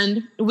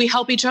 And we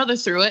help each other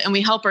through it and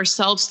we help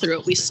ourselves through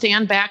it. We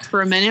stand back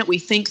for a minute, we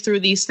think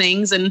through these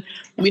things and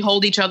we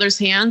hold each other's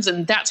hands,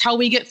 and that's how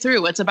we get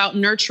through. It's about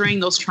nurturing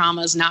those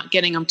traumas, not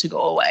getting them to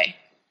go away.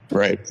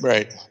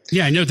 Right.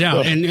 Yeah, no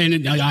doubt.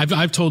 And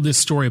I've told this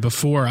story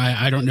before.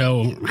 I don't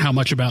know how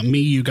much about me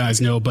you guys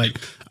know, but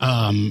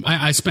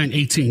I spent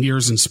 18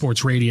 years in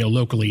sports radio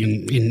locally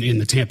in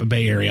the Tampa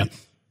Bay area.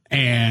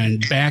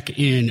 And back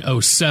in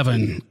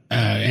 2007,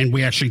 and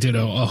we actually did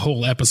a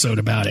whole episode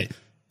about it.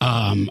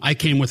 I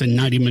came within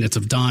 90 minutes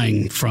of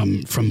dying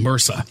from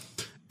MRSA.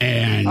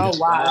 And oh,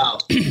 wow.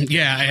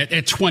 Yeah,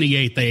 at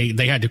 28,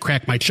 they had to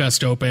crack my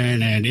chest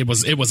open, and it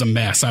was a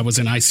mess. I was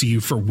in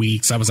ICU for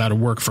weeks. I was out of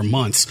work for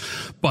months,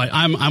 but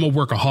I'm a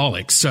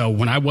workaholic. So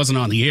when I wasn't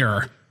on the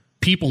air,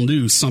 people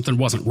knew something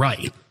wasn't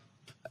right.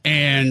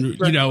 And,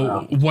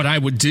 what I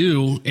would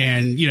do,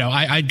 and,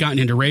 I'd gotten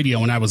into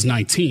radio when I was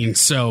 19.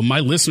 So my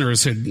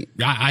listeners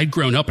I'd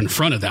grown up in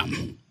front of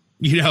them.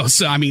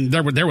 So, I mean,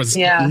 there was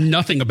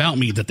nothing about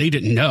me that they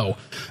didn't know.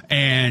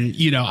 And,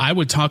 I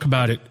would talk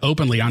about it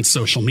openly on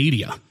social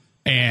media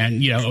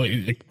and,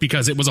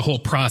 because it was a whole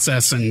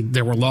process and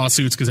there were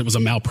lawsuits because it was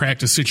a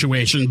malpractice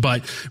situation.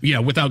 But,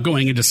 without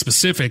going into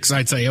specifics,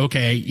 I'd say,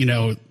 okay,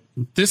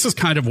 this is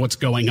kind of what's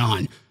going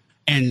on.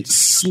 And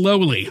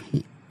slowly,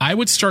 I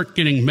would start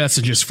getting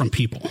messages from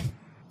people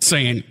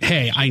saying,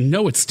 hey, I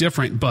know it's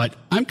different, but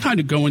I'm kind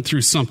of going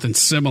through something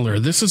similar.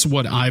 This is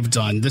what I've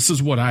done. This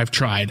is what I've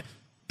tried.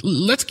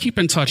 Let's keep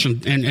in touch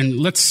and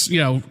let's,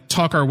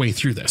 talk our way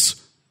through this.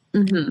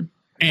 Mm-hmm.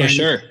 And, for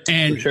sure.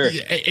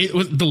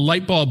 The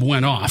light bulb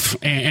went off.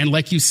 And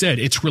like you said,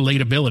 it's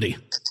relatability.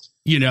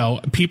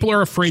 People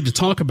are afraid to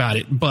talk about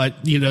it,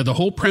 but the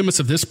whole premise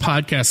of this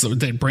podcast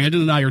that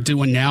Brandon and I are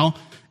doing now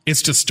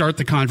is to start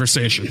the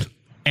conversation.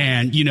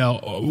 And,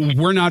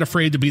 we're not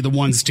afraid to be the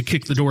ones to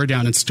kick the door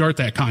down and start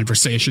that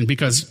conversation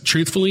because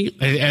truthfully,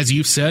 as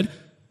you've said,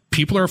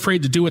 people are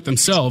afraid to do it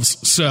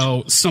themselves.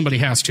 So somebody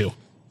has to.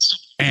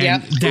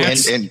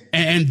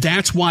 And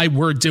that's why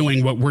we're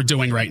doing what we're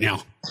doing right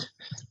now.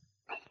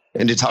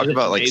 And to talk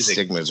about like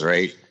stigmas,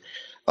 right?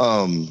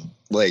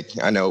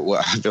 I know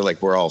I feel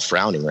like we're all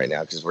frowning right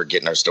now because we're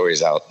getting our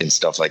stories out and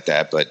stuff like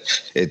that.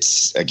 But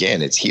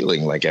it's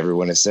healing. Like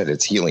everyone has said,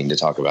 it's healing to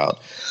talk about.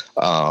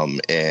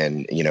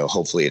 And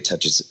hopefully it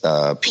touches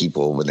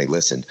people when they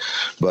listen.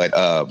 But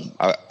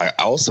I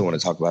also want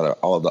to talk about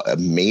all the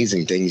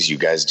amazing things you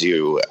guys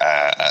do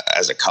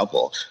as a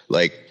couple.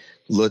 Like,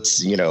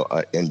 let's,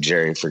 and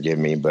Jerry, forgive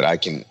me, but I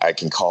can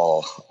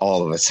call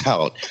all of us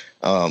out.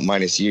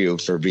 Minus you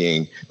for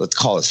being, let's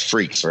call us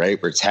freaks, right?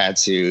 We're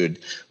tattooed,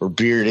 we're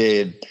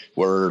bearded,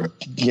 we're,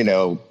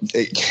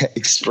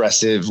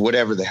 expressive,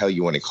 whatever the hell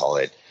you want to call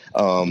it.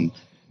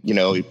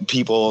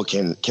 People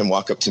can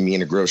walk up to me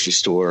in a grocery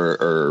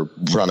store or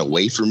run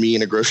away from me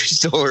in a grocery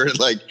store.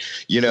 Like,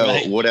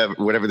 right.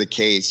 whatever the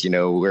case,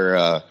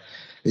 we're,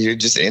 you're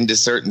just into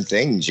certain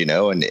things,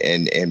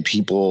 and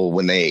people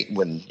when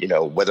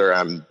whether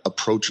I'm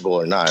approachable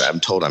or not, I'm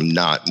told I'm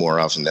not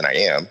more often than I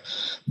am.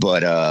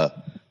 But,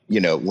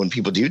 when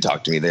people do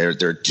talk to me,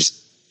 they're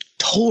just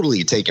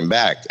totally taken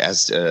back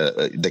as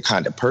to the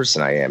kind of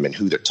person I am and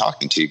who they're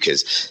talking to.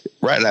 Because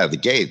right out of the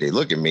gate, they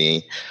look at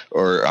me,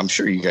 or I'm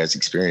sure you guys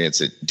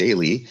experience it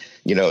daily.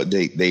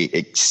 They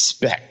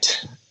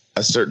expect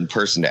a certain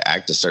person to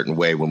act a certain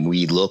way when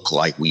we look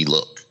like we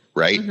look.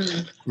 Right.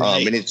 Mm-hmm.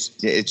 Right. And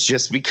it's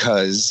just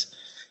because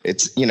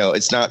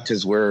it's not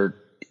because we're,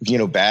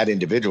 bad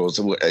individuals.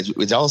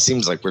 It all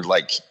seems like we're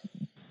like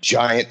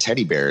giant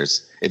teddy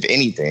bears, if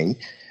anything.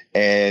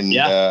 And,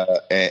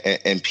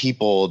 and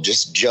people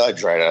just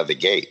judge right out of the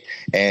gate.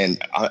 And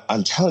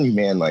I'm telling you,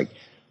 man, like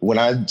when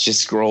I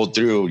just scrolled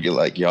through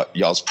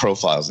y'all's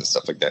profiles and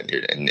stuff like that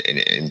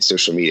in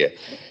social media,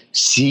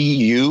 see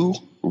you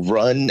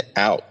run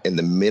out in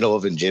the middle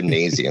of a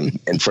gymnasium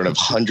in front of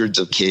hundreds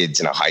of kids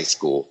in a high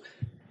school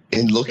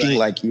and looking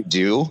like you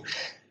do,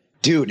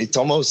 dude, it's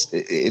almost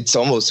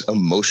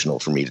emotional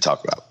for me to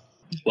talk about.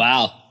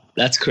 Wow.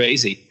 That's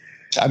crazy.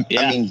 I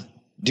mean,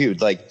 dude,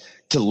 like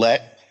to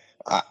let,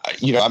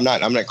 I'm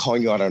not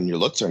calling you out on your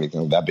looks or anything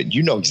like that, but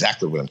you know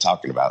exactly what I'm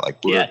talking about. Like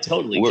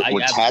totally.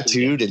 We're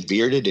tattooed and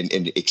bearded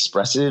and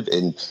expressive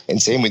and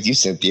same with you,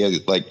 Cynthia,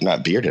 like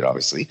not bearded,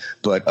 obviously,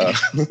 but,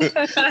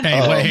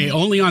 hey,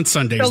 only on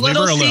Sundays. The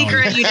little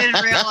secret you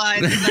didn't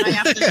realize is that I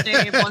have to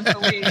shave once a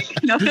week.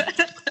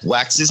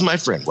 Wax is my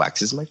friend.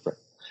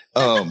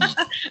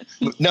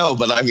 No,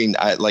 but I mean,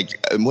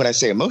 when I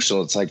say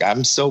emotional, it's like,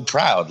 I'm so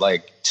proud, I'm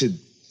like to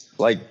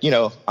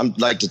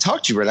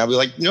talk to you right now. I'll be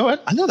like, you know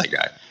what? I know that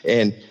guy.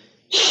 And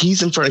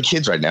he's in front of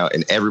kids right now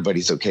and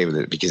everybody's okay with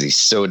it because he's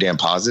so damn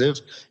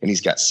positive and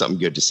he's got something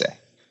good to say.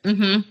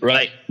 Mm-hmm.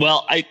 Right.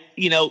 Well,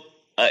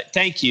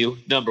 thank you.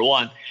 Number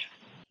one.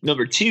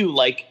 Number two,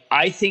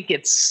 I think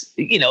it's,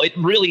 it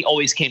really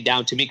always came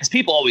down to me because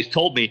people always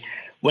told me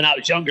when I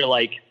was younger,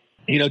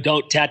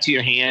 don't tattoo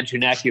your hands, your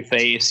neck, your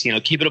face,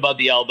 keep it above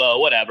the elbow,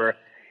 whatever.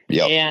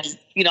 Yep. And,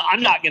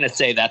 I'm not going to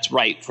say that's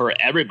right for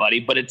everybody,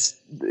 but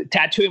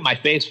tattooing my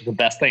face was the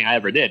best thing I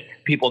ever did.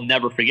 People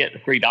never forget the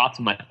 3 dots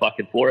on my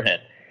fucking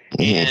forehead.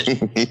 And,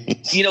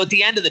 at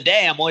the end of the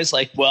day, I'm always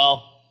like,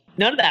 well,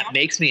 none of that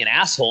makes me an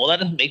asshole.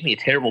 That doesn't make me a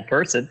terrible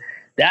person.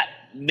 That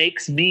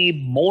makes me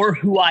more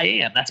who I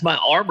am. That's my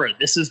armor.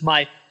 This is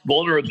my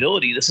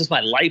vulnerability. This is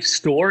my life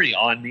story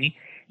on me.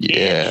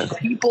 Yeah. And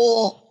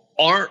people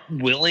aren't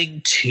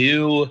willing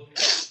to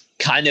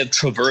kind of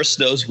traverse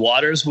those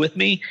waters with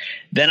me,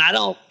 then I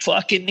don't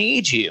fucking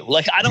need you.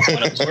 I don't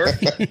want to work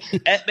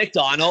at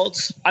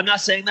McDonald's. I'm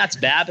not saying that's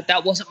bad, but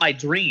that wasn't my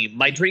dream.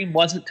 My dream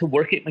wasn't to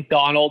work at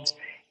McDonald's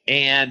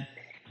and,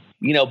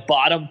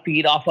 bottom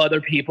feed off other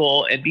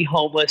people and be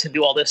homeless and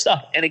do all this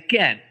stuff. And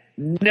again,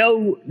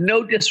 no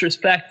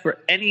disrespect for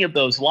any of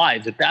those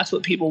lives. If that's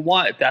what people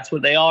want, if that's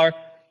what they are,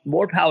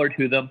 more power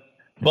to them.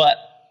 But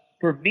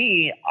for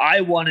me,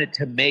 I wanted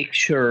to make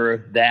sure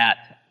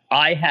that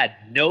I had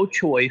no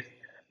choice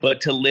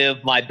but to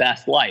live my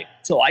best life.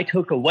 So I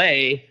took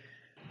away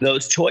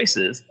those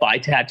choices by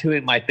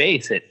tattooing my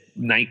face at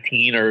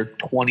 19 or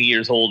 20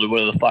 years old or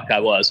whatever the fuck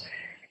I was.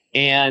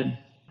 And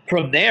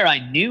from there, I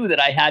knew that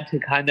I had to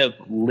kind of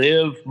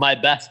live my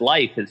best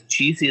life, as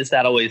cheesy as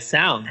that always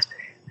sounds.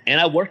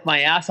 And I worked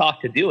my ass off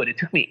to do it. It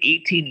took me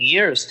 18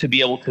 years to be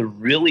able to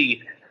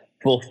really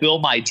fulfill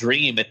my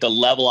dream at the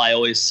level I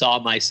always saw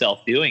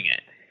myself doing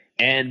it.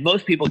 And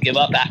most people give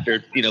up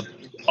after,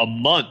 a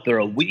month or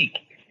a week.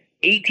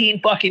 18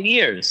 fucking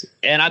years,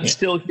 and I'm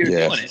still here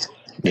doing it.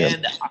 Yeah.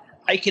 And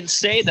I can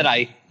say that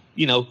I,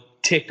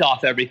 ticked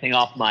off everything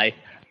off my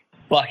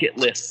bucket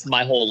lists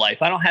my whole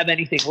life. I don't have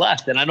anything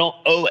left, and I don't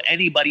owe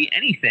anybody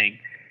anything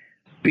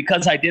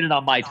because I did it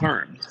on my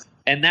terms.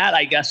 And that,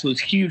 I guess, was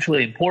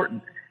hugely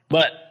important.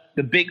 But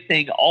the big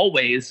thing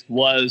always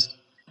was,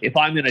 if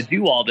I'm going to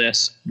do all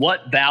this,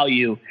 what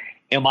value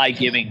am I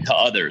giving to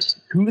others?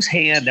 Whose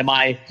hand am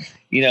I,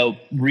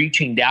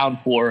 reaching down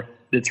for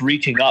that's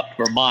reaching up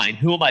for mine?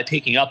 Who am I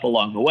picking up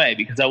along the way?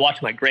 Because I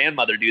watched my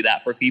grandmother do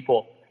that for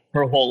people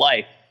her whole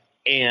life.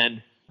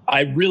 And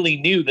I really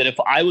knew that if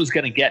I was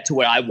going to get to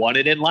where I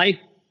wanted in life,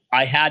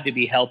 I had to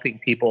be helping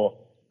people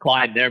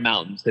climb their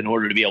mountains in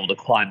order to be able to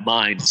climb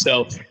mine.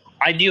 So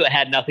I knew it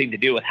had nothing to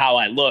do with how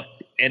I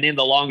looked. And in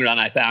the long run,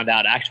 I found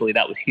out actually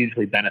that was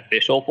hugely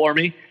beneficial for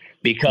me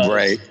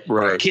because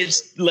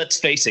kids, let's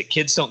face it,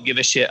 kids don't give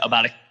a shit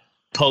about a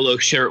polo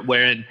shirt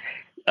wearing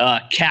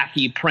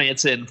khaki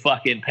prancing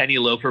fucking penny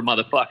loafer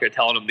motherfucker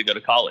telling them to go to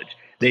college.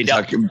 They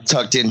don't.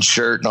 Tucked in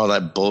shirt and all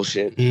that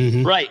bullshit.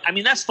 Mm-hmm. Right. I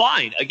mean, that's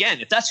fine.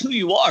 Again, if that's who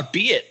you are,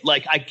 be it.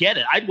 Like, I get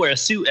it. I'd wear a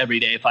suit every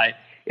day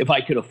if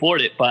I could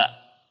afford it. But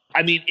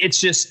I mean,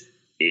 it's just,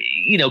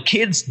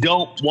 kids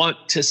don't want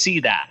to see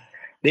that.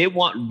 They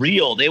want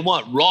real. They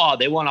want raw.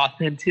 They want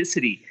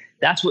authenticity.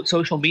 That's what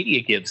social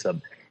media gives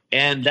them.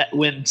 And that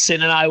when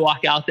Cynn and I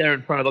walk out there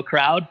in front of a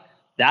crowd,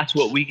 that's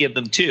what we give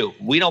them too.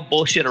 We don't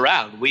bullshit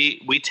around.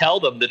 We tell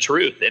them the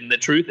truth, and the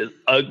truth is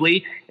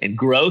ugly and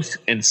gross.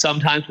 And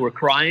sometimes we're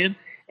crying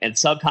and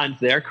sometimes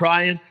they're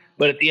crying.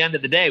 But at the end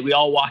of the day, we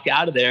all walk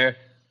out of there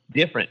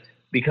different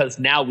because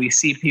now we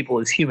see people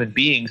as human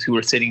beings who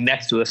are sitting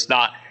next to us,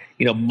 not,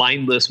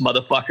 mindless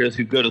motherfuckers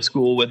who go to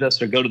school with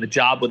us or go to the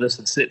job with us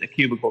and sit in a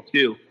cubicle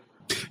too.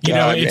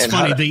 It's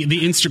funny, the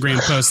Instagram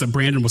post that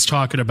Brandon was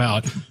talking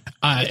about.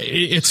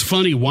 It's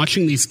funny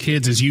watching these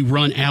kids as you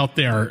run out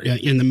there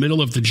in the middle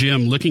of the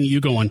gym looking at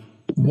you going,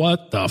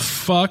 what the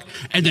fuck?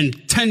 And then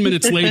 10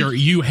 minutes later,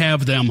 you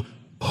have them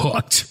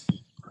hooked.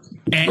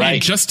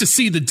 And just to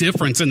see the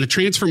difference and the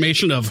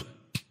transformation of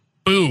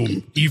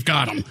boom, you've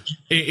got them.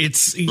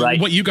 It's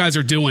what you guys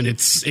are doing.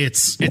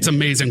 It's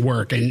amazing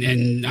work.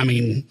 And I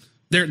mean,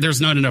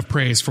 there's not enough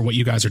praise for what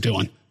you guys are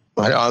doing.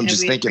 I'm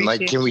just thinking,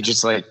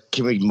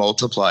 can we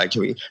multiply?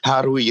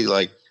 How do we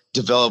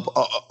develop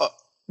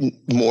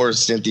more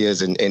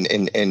Cynthia's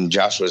and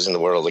Joshua's in the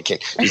world? Like,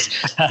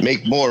 just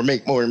make more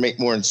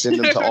and send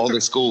them to all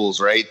the schools,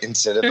 right?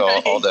 Instead of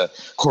all the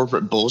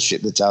corporate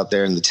bullshit that's out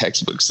there in the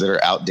textbooks that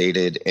are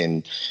outdated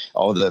and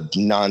all the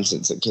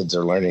nonsense that kids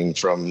are learning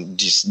from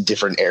just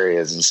different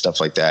areas and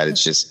stuff like that.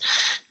 It's just,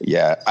 in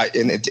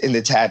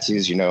the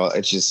tattoos,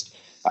 it's just,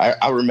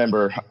 I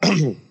remember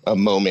a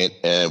moment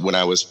when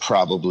I was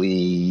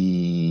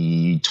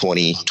probably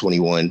 20,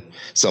 21,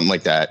 something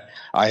like that.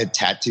 I had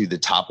tattooed the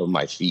top of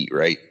my feet,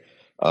 right?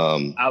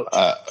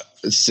 That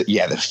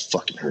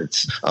fucking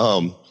hurts.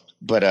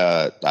 But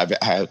I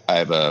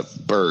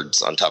have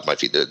birds on top of my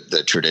feet,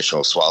 the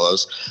traditional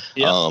swallows,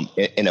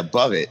 and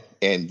above it.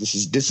 And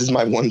this is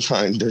my one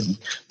time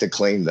to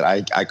claim that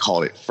I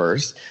called it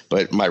first,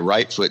 but my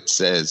right foot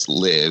says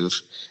live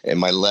and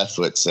my left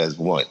foot says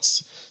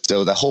once.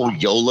 So the whole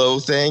YOLO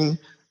thing,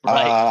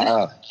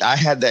 I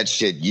had that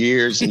shit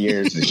years and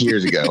years and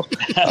years ago.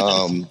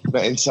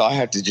 And so I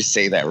have to just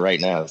say that right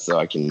now so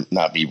I can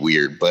not be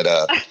weird. But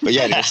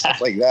yeah, there's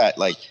stuff like that.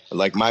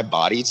 Like my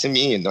body to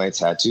me and my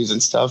tattoos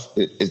and stuff,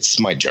 it's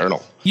my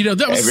journal.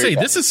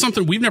 This is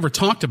something we've never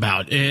talked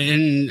about.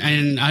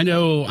 And I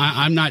know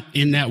I'm not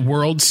in that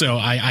world, so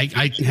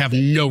I have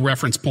no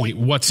reference point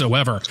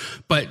whatsoever.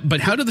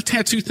 But how did the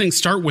tattoo thing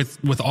start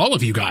with all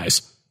of you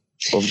guys?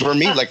 Well, for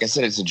me, like I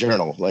said, it's a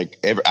journal.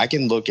 I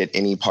can look at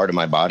any part of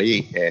my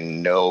body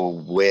and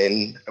know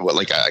I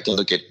can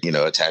look at,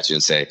 a tattoo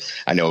and say,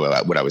 I know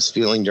what I was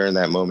feeling during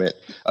that moment,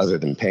 other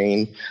than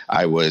pain.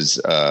 I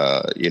was,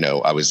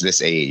 I was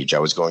this age, I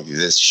was going through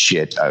this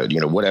shit,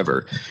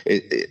 whatever.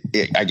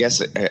 I guess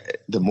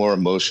the more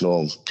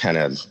emotional kind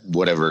of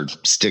whatever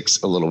sticks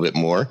a little bit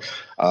more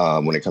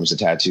when it comes to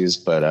tattoos,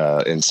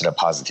 but instead of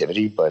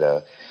positivity.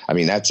 But I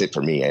mean, that's it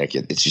for me.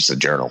 It's just a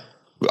journal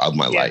of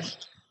my life.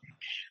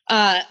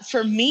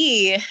 For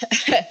me,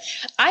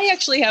 I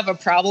actually have a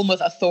problem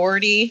with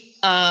authority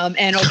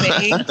and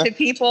obeying to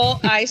people.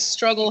 I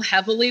struggle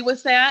heavily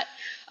with that.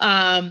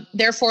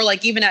 Therefore,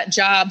 even at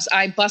jobs,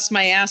 I bust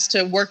my ass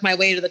to work my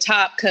way to the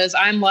top because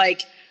I'm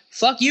like,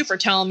 fuck you for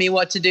telling me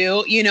what to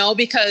do,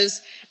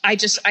 because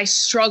I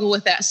struggle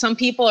with that. Some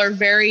people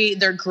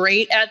they're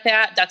great at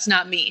that. That's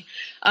not me.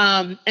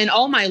 And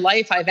all my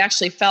life, I've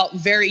actually felt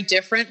very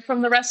different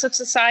from the rest of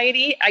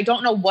society. I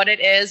don't know what it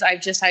is.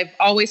 I've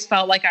always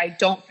felt like I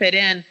don't fit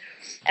in.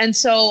 And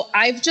so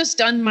I've just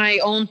done my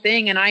own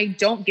thing and I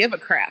don't give a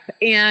crap.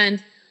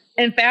 And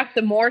in fact,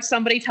 the more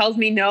somebody tells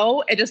me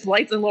no, it just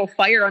lights a little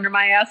fire under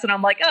my ass. And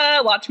I'm like,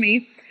 watch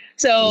me.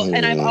 So,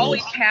 and I've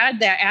always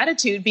had that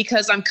attitude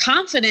because I'm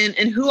confident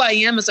in who I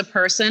am as a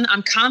person.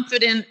 I'm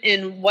confident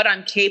in what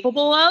I'm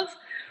capable of.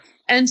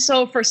 And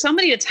so for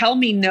somebody to tell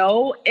me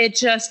no,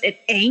 it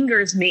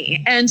angers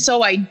me. And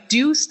so I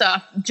do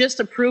stuff just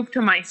to prove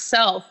to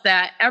myself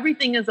that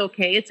everything is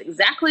okay. It's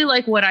exactly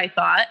like what I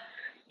thought.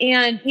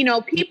 And,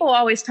 people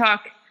always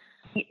talk,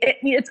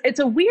 it's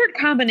a weird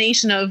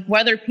combination of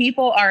whether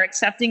people are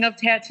accepting of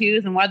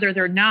tattoos and whether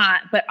they're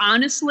not. But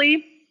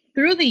honestly,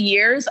 through the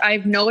years,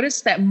 I've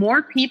noticed that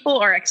more people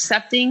are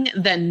accepting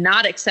than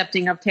not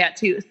accepting of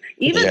tattoos.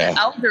 Even the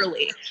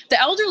elderly. The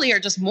elderly are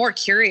just more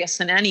curious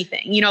than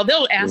anything.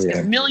 They'll ask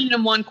a million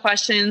and one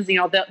questions.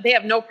 They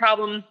have no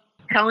problem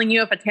telling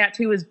you if a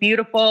tattoo is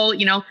beautiful.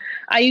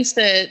 I used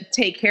to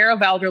take care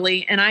of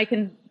elderly, and I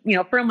can,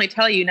 firmly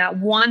tell you, not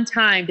one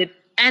time did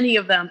any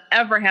of them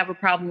ever have a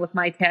problem with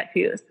my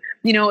tattoos.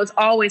 It was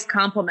always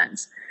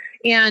compliments.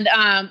 And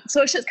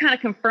so it's just kind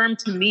of confirmed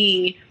to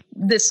me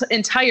this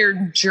entire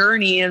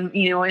journey and,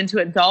 into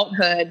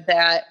adulthood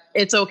that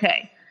it's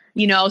okay.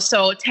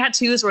 So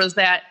tattoos was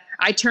that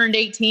I turned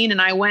 18 and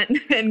I went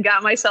and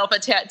got myself a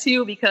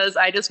tattoo because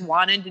I just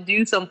wanted to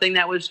do something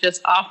that was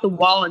just off the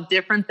wall and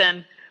different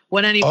than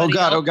what anybody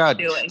else was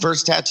doing.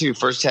 First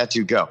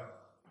tattoo, go.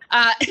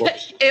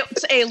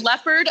 It's a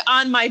leopard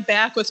on my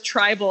back with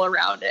tribal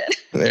around it.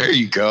 There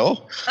you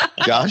go.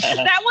 Josh?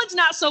 That one's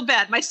not so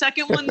bad. My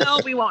second one, though,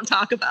 we won't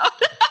talk about.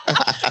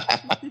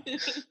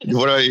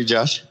 What about you,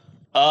 Josh?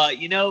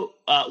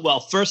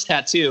 First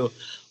tattoo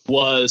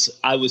was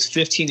I was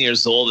 15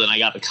 years old and I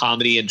got the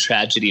comedy and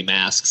tragedy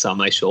masks on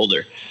my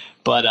shoulder.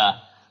 But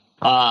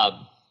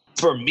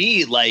for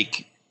me,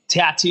 like,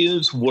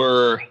 tattoos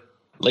were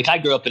like, I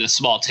grew up in a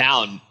small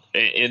town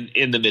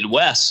in the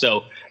Midwest,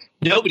 so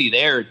nobody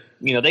there,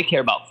 they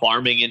care about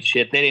farming and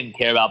shit. They didn't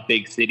care about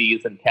big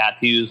cities and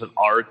tattoos and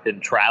art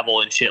and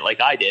travel and shit like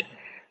I did.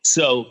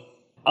 So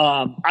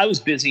I was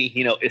busy,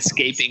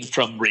 escaping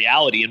from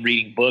reality and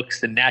reading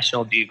books and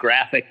National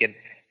Geographic and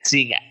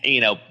seeing,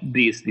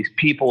 these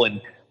people in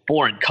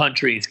foreign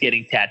countries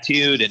getting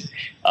tattooed, and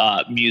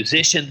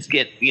musicians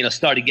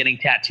started getting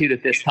tattooed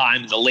at this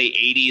time in the late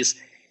 80s.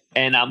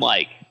 And I'm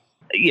like,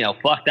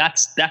 fuck,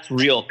 that's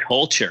real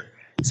culture.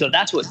 So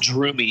that's what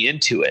drew me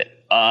into it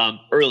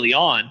early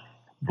on.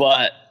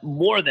 But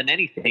more than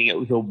anything, it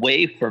was a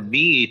way for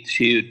me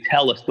to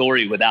tell a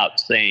story without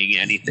saying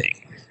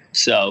anything.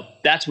 So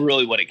that's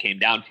really what it came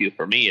down to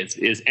for me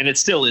is, and it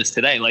still is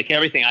today. Like,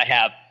 everything I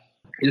have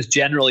is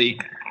generally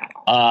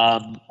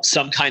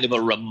some kind of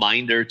a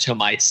reminder to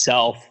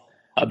myself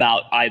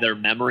about either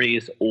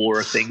memories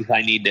or things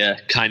I need to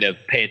kind of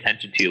pay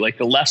attention to. Like,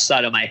 the left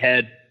side of my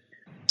head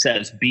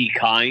says be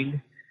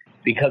kind,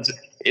 because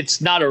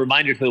it's not a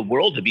reminder to the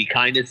world to be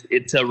kind.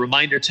 It's a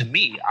reminder to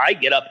me. I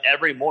get up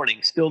every morning,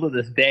 still to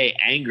this day,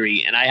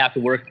 angry, and I have to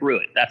work through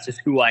it. That's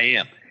just who I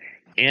am.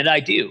 And I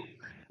do.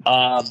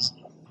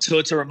 So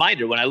it's a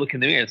reminder when I look in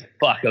the mirror, it's like,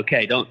 fuck,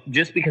 okay,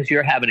 just because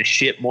you're having a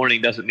shit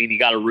morning doesn't mean you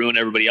got to ruin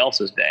everybody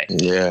else's day.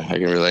 Yeah, I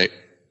can relate.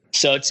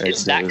 So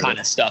it's that kind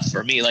of stuff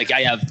for me. Like,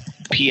 I have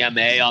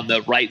PMA on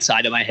the right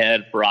side of my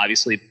head for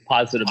obviously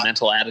positive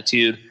mental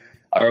attitude,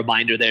 a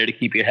reminder there to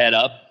keep your head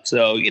up.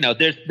 So,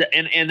 there's,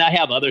 and I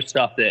have other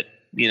stuff that,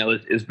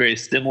 is very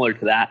similar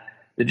to that.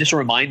 It just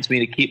reminds me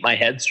to keep my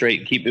head straight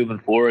and keep moving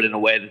forward in a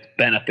way that's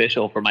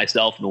beneficial for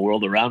myself and the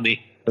world around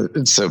me.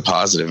 It's so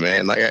positive,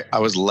 man. Like, I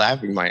was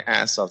laughing my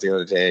ass off the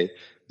other day,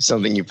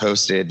 something you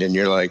posted, and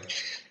you're like,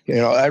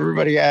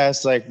 everybody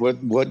asks, like, what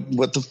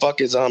the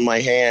fuck is on my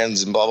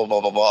hands and blah, blah,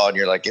 blah, blah, blah. And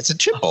you're like, it's a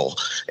chipple.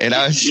 And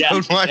I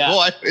showed my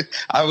wife,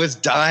 I was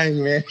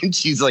dying, man. And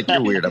she's like,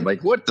 you're weird. I'm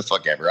like, what the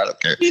fuck ever? I don't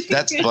care.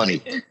 That's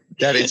funny.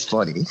 That is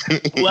funny.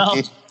 Well,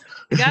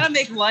 you got to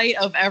make light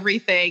of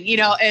everything,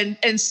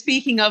 and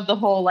speaking of the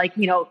whole, like,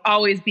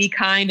 always be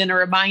kind and a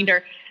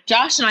reminder.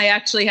 Josh and I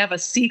actually have a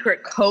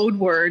secret code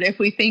word if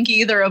we think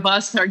either of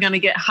us are going to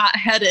get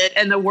hot-headed,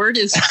 and the word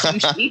is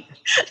sushi.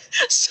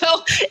 So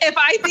if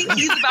I think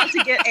he's about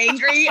to get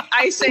angry,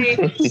 I say,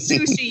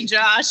 sushi,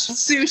 Josh,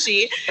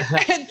 sushi.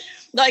 And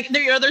like,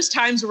 there's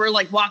times where we're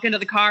like walking to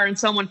the car and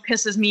someone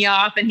pisses me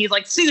off and he's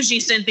like,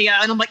 sushi, Cynthia.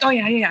 And I'm like, oh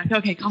yeah.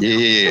 Okay. Calm down.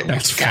 Yeah.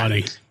 That's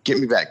funny. Get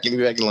me back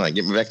in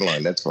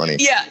line. That's funny.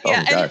 Yeah. Oh,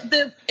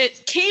 and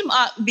it came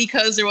up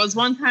because there was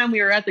one time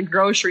we were at the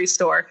grocery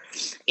store,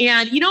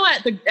 and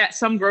at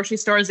some grocery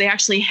stores, they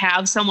actually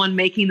have someone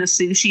making the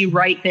sushi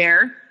right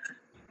there.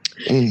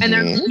 Mm-hmm.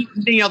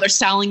 And they're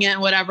selling it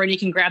and whatever, and you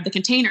can grab the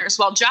containers.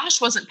 Well,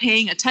 Josh wasn't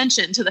paying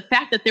attention to the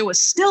fact that there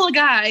was still a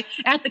guy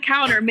at the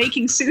counter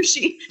making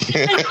sushi.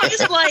 And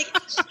he's like,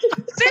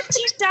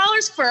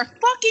 $15 for a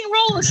fucking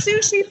roll of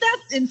sushi?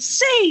 That's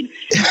insane.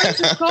 And I'm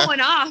just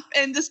going off,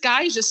 and this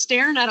guy's just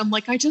staring at him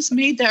like, I just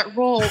made that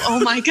roll. Oh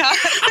my God.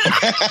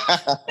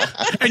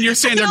 And you're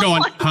saying they're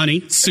going, honey,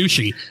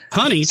 sushi.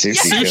 Honey,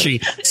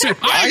 sushi. So,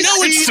 I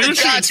know it's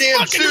sushi.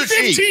 It's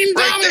fucking $15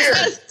 right there.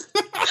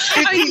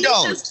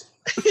 $15.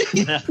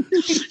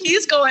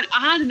 He's going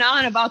on and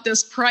on about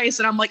this price,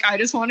 and I'm like, I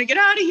just want to get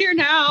out of here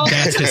now.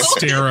 That's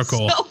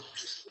hysterical.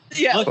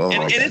 Yeah. Look,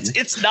 and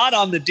it's not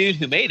on the dude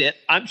who made it.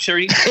 I'm sure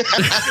he paid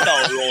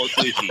 $50 roll of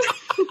sushi.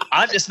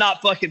 I'm just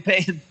not fucking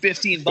paying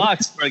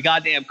 $15 for a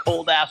goddamn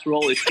cold ass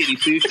roll of shitty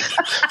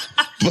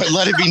sushi. But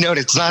let it be known,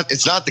 it's not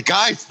the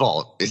guy's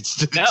fault. It's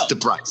the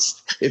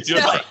price.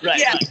 Right.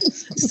 Yeah.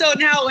 So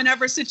now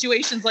whenever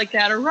situations like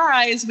that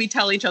arise, we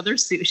tell each other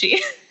sushi.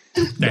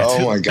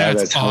 Oh my God,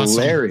 that's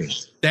awesome.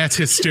 Hilarious. That's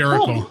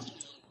hysterical.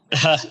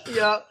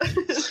 Yeah.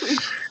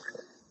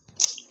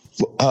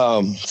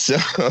 So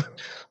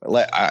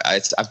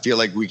I feel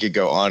like we could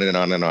go on and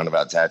on and on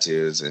about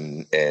tattoos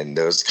and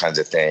those kinds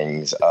of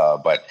things.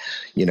 But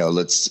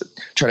let's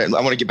try to,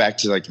 I want to get back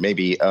to like,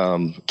 maybe,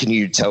 can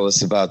you tell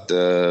us about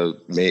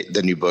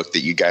the new book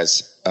that you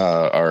guys,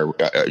 are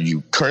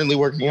you currently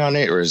working on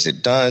it, or is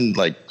it done?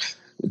 Like,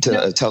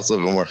 tell us a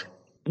little bit more.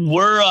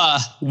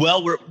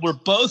 We're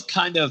both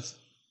kind of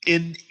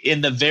in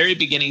the very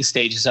beginning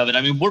stages of it.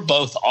 I mean, we're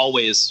both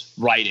always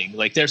writing.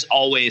 Like, there's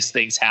always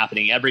things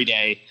happening every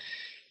day.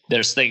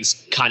 There's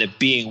things kind of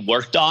being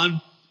worked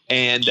on.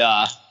 And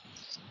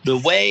the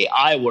way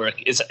I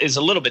work is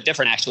a little bit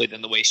different actually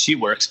than the way she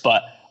works.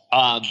 But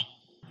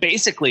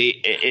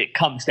basically it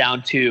comes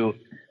down to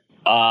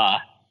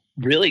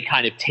really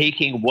kind of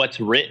taking what's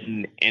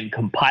written and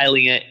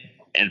compiling it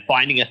and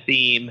finding a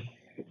theme,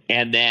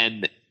 and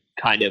then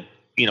kind of,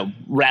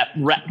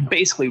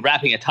 basically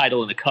wrapping a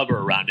title and a cover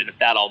around it, if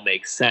that all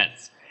makes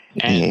sense.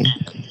 And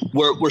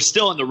we're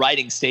still in the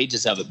writing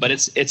stages of it, but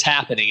it's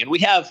happening. And we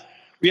have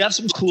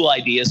some cool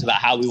ideas about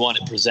how we want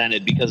it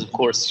presented, because of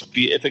course,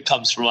 if it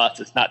comes from us,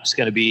 it's not just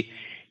going to be,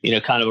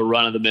 kind of a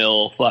run of the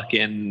mill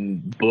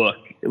fucking book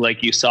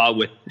like you saw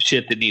with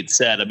Shit That Needs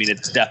Said. I mean,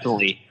 it's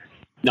definitely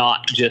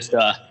not just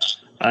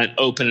an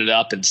open it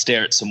up and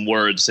stare at some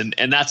words.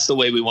 And that's the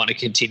way we want to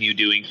continue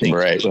doing things.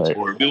 Right.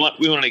 We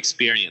want an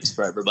experience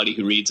for everybody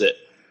who reads it.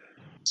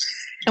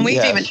 And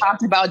we've even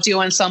talked about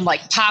doing some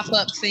like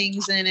pop-up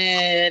things in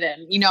it.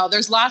 And,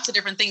 there's lots of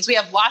different things. We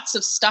have lots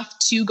of stuff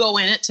to go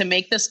in it to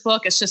make this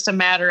book. It's just a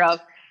matter of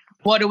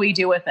what do we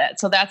do with it?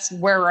 So that's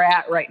where we're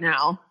at right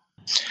now.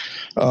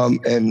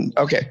 And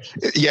okay.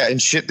 Yeah.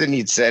 And Shit That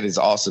Needs Said is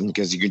awesome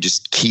because you can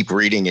just keep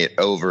reading it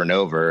over and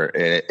over.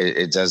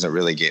 It doesn't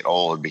really get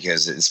old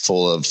because it's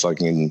full of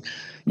fucking,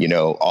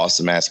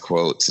 awesome ass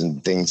quotes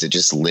and things that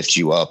just lift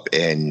you up.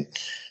 And,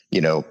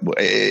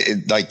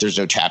 like there's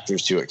no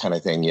chapters to it kind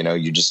of thing.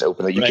 You just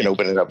open it. You can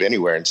open it up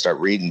anywhere and start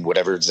reading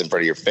whatever's in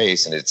front of your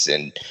face. And it's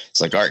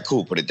like, all right,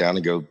 cool. Put it down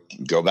and go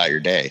about your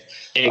day.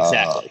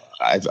 Exactly.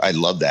 I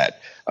love that.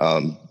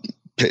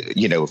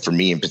 For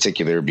me in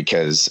particular,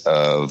 because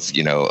of,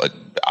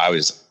 I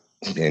was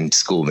in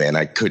school, man,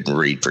 I couldn't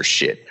read for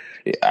shit.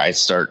 I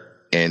start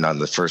in on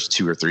the first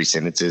 2 or 3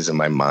 sentences and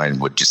my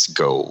mind would just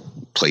go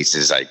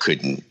places I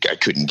couldn't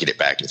get it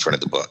back in front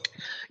of the book.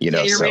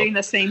 You're reading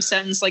the same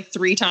sentence like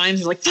 3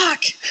 times. You're like,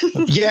 fuck.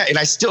 Yeah. And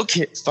I still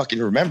can't fucking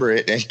remember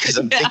it because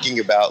I'm thinking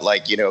about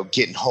like,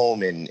 getting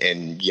home and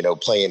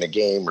playing a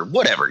game or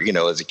whatever,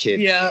 as a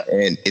kid. Yeah.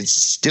 And it's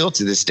still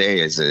to this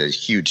day is a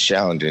huge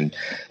challenge. And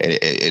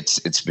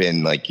it's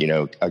been like,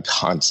 a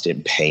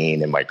constant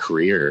pain in my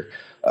career,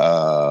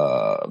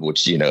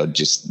 which,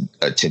 just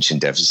attention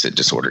deficit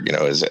disorder,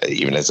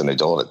 even as an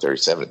adult at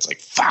 37, it's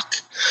like, fuck.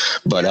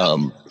 But,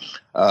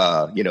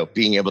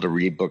 being able to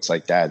read books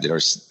like that are,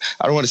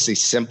 I don't want to say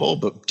simple,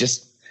 but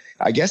just,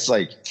 I guess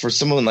like for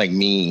someone like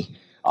me,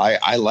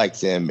 I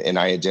like them and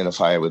I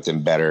identify with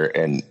them better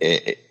and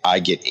I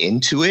get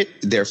into it.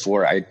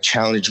 Therefore, I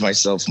challenge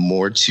myself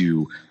more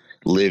to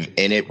live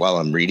in it while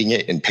I'm reading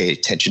it and pay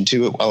attention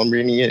to it while I'm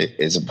reading it,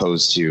 as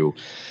opposed to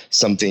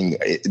something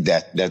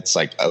that's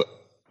like a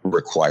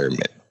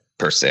requirement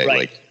per se. Right.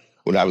 Like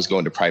when I was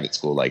going to private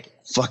school, like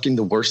fucking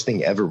the worst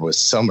thing ever was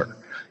summer.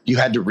 You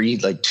had to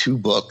read like 2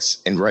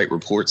 books and write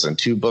reports on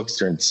 2 books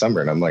during the summer.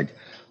 And I'm like,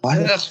 why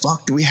the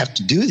fuck do we have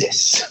to do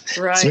this?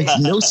 Right. It makes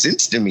no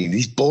sense to me.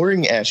 These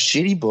boring ass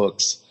shitty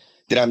books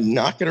that I'm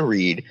not going to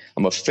read.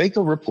 I'm a fake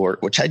a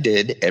report, which I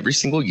did every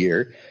single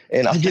year,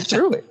 and I'll get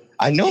through it.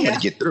 I know I'm going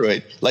to get through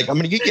it. Like I'm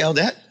going to get yelled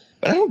at,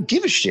 but I don't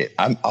give a shit.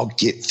 I'll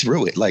get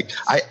through it. Like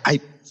I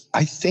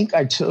think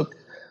I took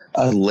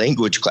a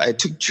language class. I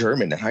took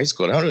German in high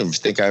school. And I don't even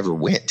think I ever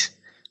went.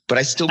 But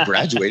I still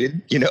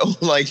graduated,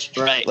 like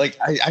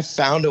I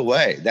found a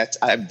way. That's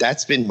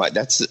been my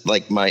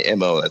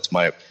MO. That's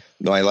my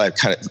life.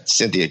 Kind of,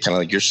 Cynthia, kind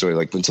of like your story.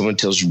 Like when someone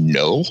tells you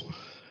no,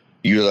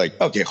 you're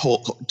like, okay,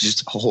 hold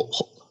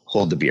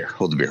the beer.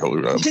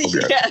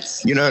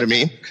 Yes. You know what I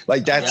mean?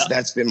 Like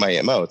that's been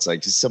my MO. It's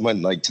like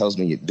someone like tells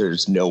me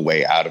there's no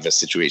way out of a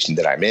situation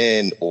that I'm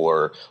in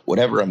or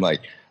whatever. I'm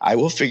like, I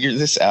will figure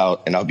this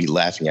out and I'll be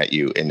laughing at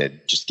you and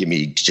just give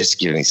me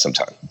some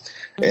time.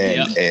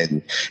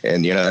 And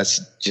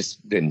that's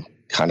just been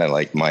kind of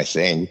like my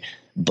thing,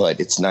 but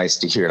it's nice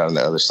to hear it on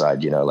the other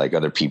side, like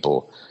other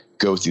people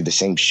go through the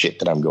same shit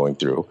that I'm going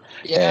through.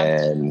 Yeah.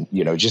 And,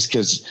 just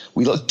because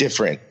we look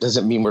different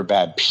doesn't mean we're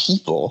bad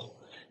people.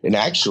 And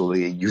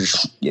actually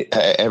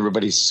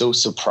everybody's so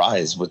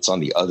surprised what's on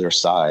the other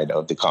side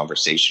of the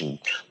conversation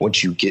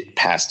once you get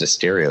past a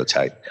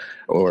stereotype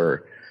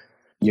or,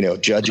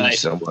 judging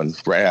someone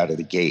right out of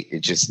the gate.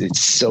 It's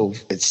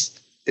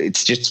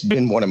just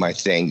been one of my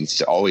things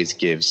to always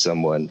give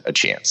someone a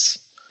chance.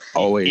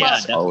 Always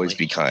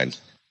be kind,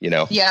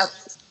 Yeah.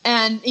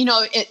 And,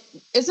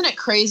 isn't it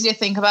crazy to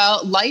think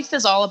about? Life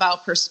is all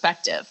about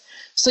perspective.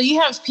 So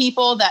you have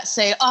people that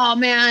say, oh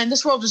man,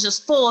 this world is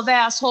just full of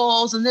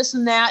assholes and this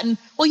and that. And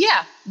well,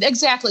 yeah,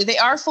 exactly. They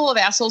are full of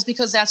assholes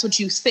because that's what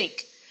you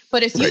think.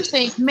 But if you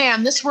think,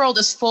 man, this world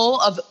is full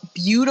of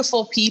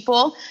beautiful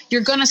people,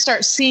 you're going to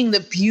start seeing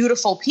the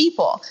beautiful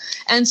people.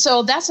 And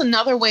so that's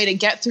another way to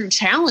get through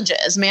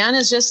challenges, man,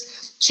 is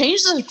just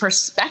change the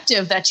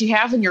perspective that you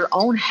have in your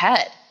own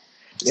head.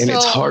 And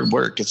it's hard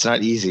work. It's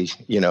not easy,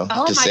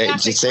 to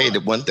say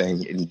the one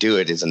thing and do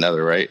it is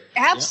another, right?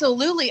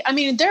 Absolutely. Yeah. I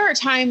mean, there are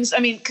times,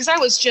 because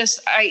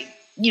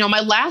my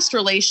last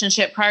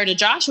relationship prior to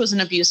Josh was an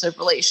abusive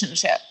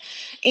relationship.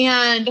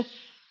 And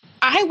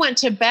I went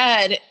to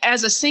bed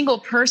as a single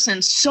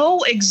person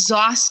so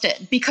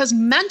exhausted because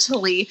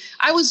mentally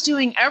I was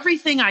doing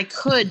everything I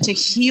could to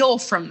heal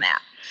from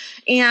that.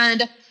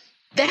 And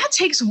that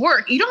takes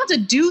work. You don't have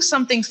to do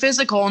something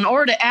physical in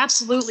order to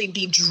absolutely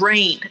be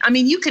drained. I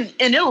mean, you can,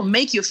 and it'll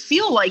make you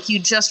feel like you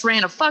just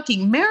ran a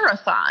fucking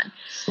marathon.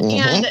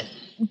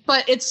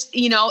 But it's,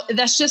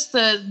 that's just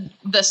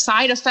the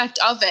side effect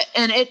of it.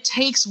 And it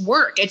takes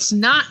work. It's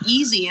not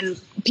easy.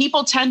 And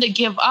people tend to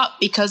give up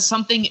because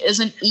something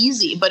isn't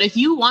easy. But if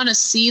you want to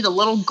see the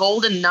little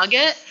golden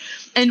nugget,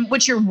 and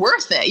which you're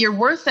worth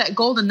that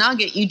golden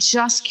nugget, you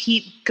just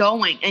keep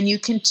going and you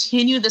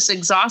continue this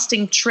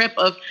exhausting trip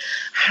of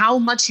how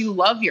much you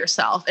love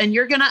yourself. And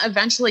you're going to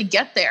eventually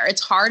get there.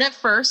 It's hard at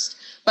first,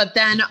 but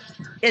then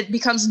it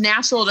becomes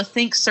natural to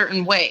think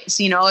certain ways.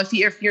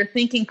 If you're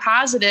thinking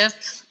positive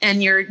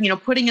and you're,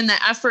 putting in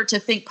the effort to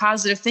think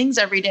positive things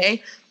every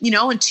day,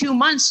 in 2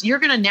 months, you're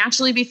going to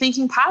naturally be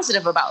thinking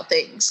positive about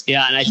things.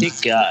 Yeah. And I think,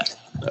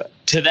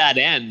 to that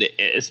end,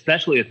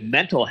 especially with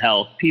mental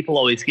health, people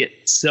always get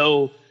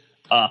so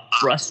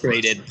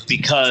frustrated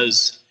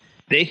because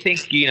they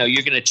think, you're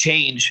going to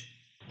change,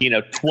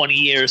 20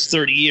 years,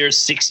 30 years,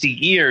 60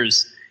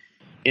 years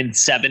in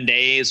 7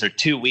 days or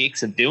 2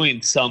 weeks of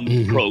doing some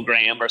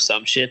program or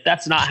some shit.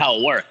 That's not how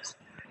it works.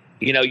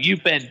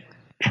 You've been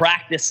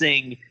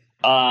practicing,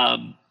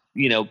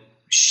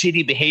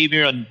 shitty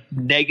behavior and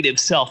negative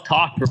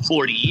self-talk for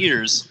 40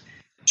 years.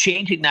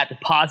 Changing that to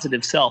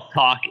positive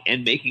self-talk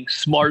and making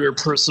smarter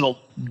personal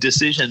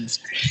decisions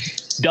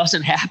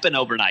doesn't happen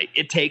overnight.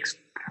 It takes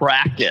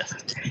practice.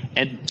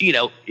 And,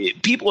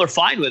 people are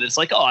fine with it. It's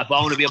like, oh, if I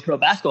want to be a pro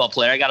basketball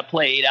player, I got to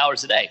play 8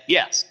 hours a day.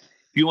 Yes.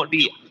 If you want to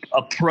be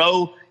a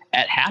pro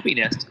at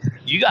happiness,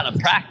 you got to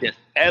practice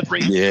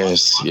every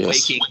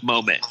waking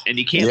moment. And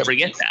you can't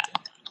forget that.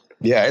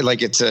 Yeah.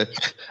 Like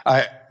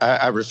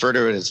I refer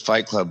to it as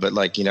Fight Club, but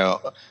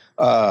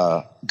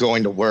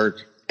going to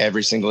work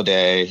every single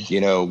day,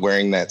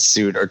 wearing that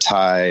suit or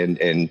tie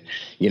and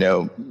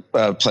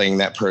playing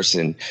that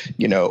person,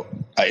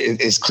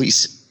 as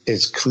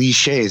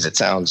cliche as it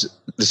sounds,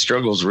 the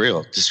struggle's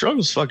real. The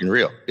struggle's fucking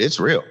real. It's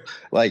real.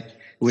 Like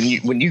when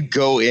you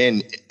go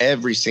in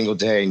every single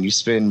day and you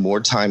spend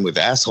more time with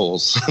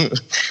assholes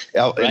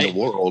out in the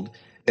world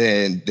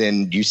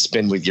than you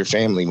spend with your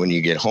family when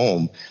you get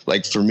home.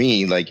 Like for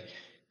me, like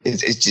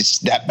it's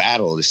just that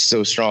battle is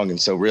so strong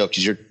and so real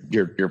because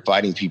you're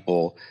fighting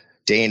people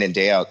day in and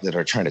day out that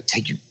are trying to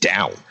take you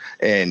down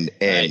and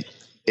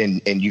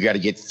you got to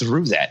get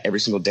through that every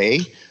single day.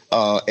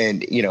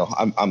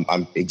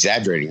 I'm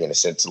exaggerating in a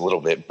sense a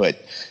little bit,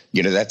 but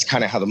that's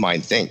kind of how the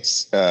mind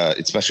thinks,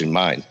 especially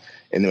mine.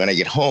 And then when I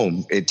get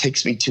home, it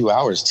takes me 2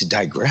 hours to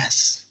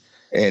digress.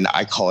 And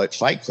I call it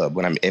Fight Club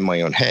when I'm in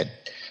my own head.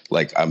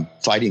 Like I'm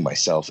fighting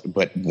myself,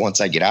 but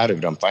once I get out of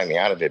it, I'm finally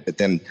out of it. But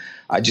then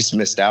I just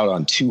missed out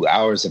on 2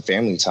 hours of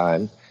family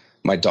time.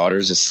 My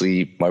daughter's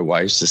asleep. My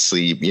wife's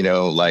asleep.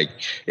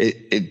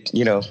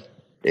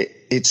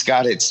 It's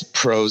got its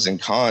pros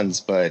and cons,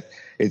 but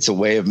it's a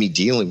way of me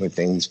dealing with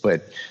things.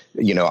 But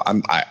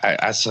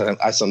I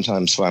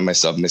sometimes find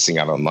myself missing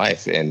out on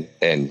life, and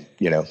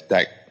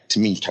that to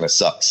me kind of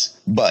sucks.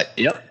 But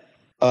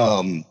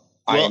I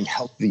am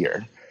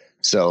healthier,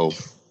 so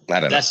I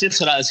don't know. That's just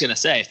what I was gonna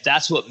say. If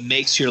that's what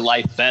makes your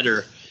life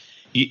better,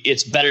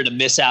 it's better to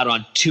miss out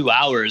on 2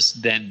 hours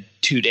than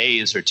 2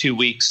 days or 2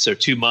 weeks or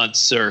 2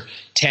 months or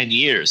 10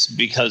 years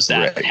because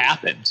that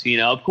happens.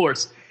 Of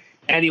course,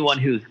 anyone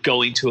who's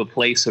going to a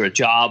place or a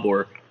job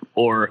or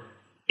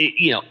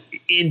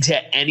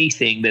into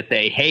anything that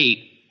they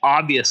hate,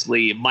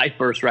 obviously my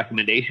first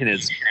recommendation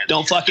is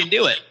don't fucking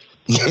do it.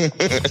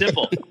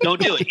 Simple. Don't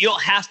do it. You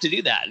don't have to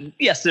do that. And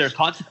yes, there are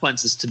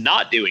consequences to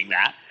not doing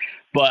that,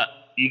 but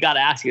you got to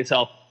ask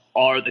yourself,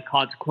 are the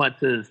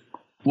consequences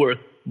worth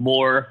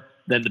more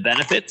than the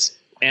benefits?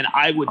 And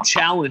I would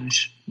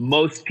challenge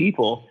most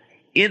people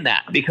in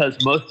that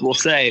because most will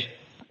say,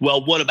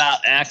 well, what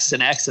about X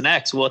and X and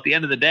X? Well, at the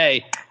end of the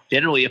day,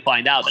 generally you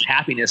find out that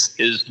happiness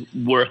is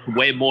worth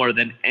way more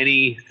than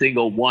any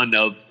single one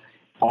of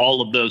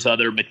all of those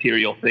other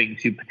material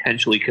things you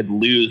potentially could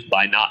lose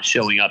by not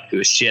showing up to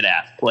a shit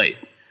ass place.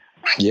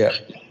 Yeah.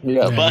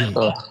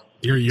 But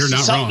you're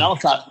not wrong.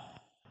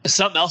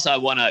 Something else I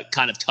want to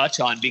kind of touch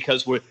on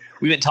because we've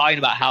been talking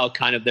about how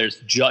kind of there's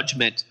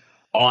judgment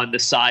on the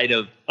side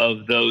of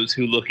those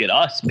who look at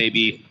us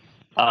maybe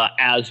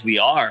as we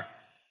are.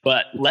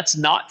 But let's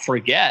not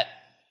forget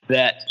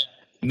that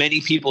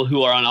many people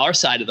who are on our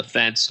side of the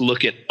fence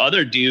look at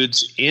other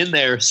dudes in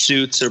their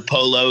suits or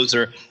polos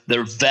or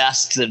their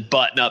vests and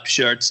button-up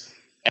shirts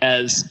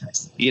as,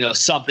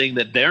 something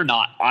that they're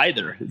not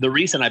either. The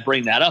reason I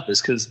bring that up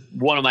is because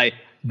one of my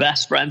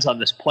best friends on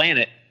this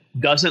planet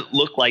doesn't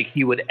look like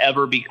he would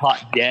ever be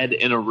caught dead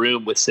in a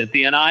room with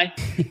Cynthia and I.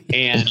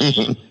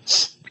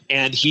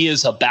 And he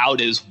is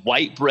about as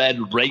white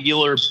bread,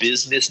 regular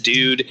business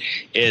dude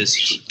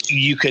as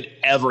you could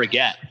ever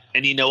get.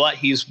 And you know what?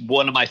 He's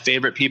one of my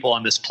favorite people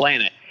on this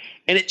planet.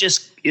 And it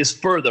just is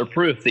further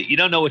proof that you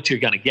don't know what you're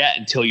going to get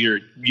until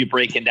you're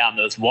breaking down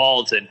those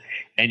walls and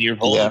you're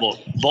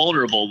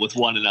vulnerable with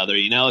one another.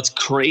 It's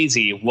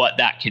crazy what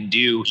that can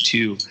do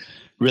to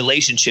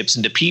relationships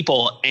and to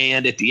people.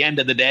 And at the end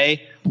of the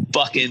day,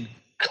 fucking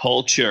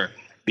culture.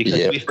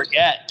 Because we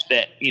forget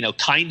that,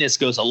 kindness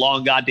goes a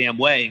long goddamn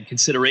way and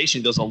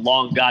consideration goes a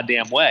long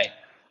goddamn way.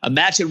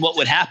 Imagine what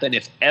would happen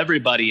if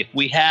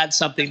we had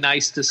something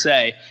nice to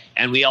say,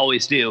 and we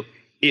always do,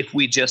 if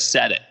we just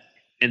said it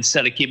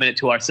instead of keeping it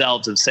to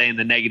ourselves and saying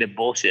the negative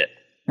bullshit.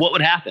 What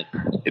would happen?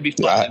 It'd be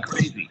fucking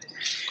crazy.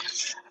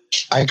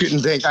 I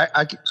couldn't think,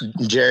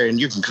 Jerry, and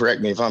you can correct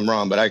me if I'm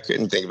wrong, but I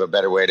couldn't think of a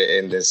better way to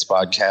end this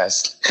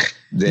podcast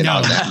than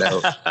on that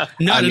note.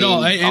 Not at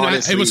all.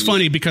 Honestly, it was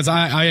funny because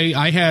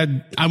I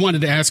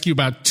wanted to ask you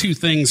about two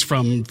things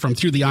from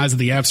Through the Eyes of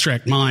the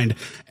Abstract Mind,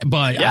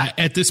 but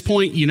at this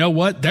point, you know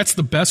what? That's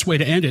the best way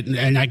to end it.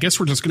 And I guess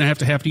we're just going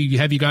to have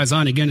you guys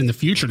on again in the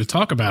future to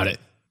talk about it.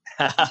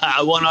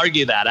 I won't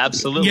argue that.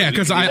 Absolutely. Yeah,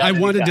 because I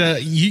wanted to.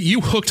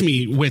 You hooked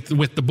me with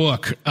the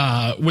book,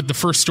 with the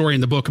first story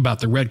in the book about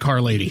the red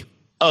car lady.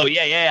 Oh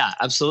yeah,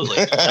 absolutely.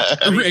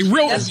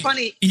 That's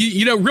funny.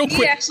 Real quick.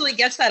 He actually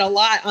gets that a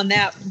lot on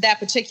that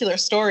particular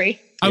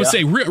story. I would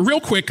say real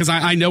quick because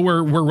I know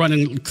we're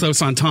running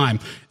close on time.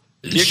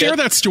 Share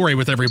that story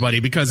with everybody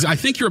because I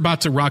think you're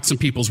about to rock some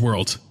people's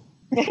worlds.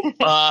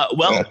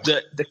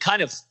 The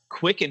kind of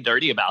quick and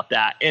dirty about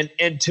that,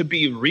 and to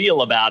be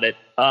real about it.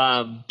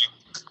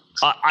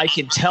 I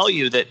can tell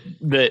you that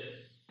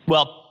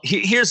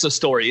here's the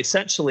story.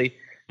 Essentially,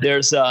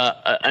 there's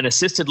an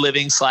assisted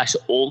living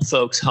 / old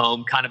folks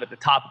home kind of at the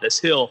top of this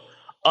hill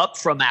up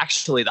from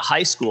actually the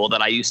high school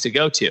that I used to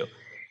go to.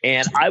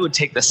 And I would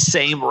take the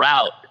same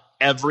route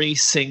every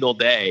single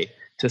day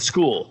to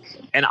school.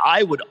 And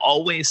I would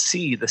always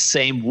see the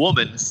same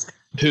woman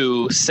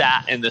who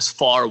sat in this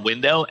far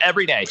window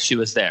every day. She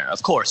was there,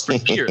 of course, for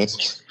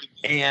years.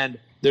 And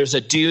there's a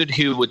dude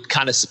who would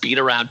kind of speed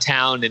around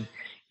town and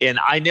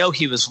I know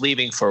he was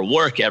leaving for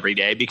work every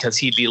day because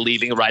he'd be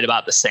leaving right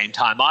about the same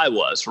time I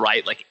was,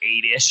 right? Like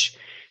 8-ish.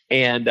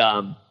 And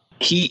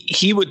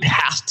he would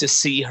have to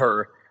see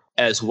her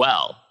as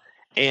well.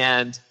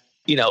 And,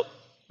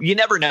 you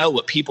never know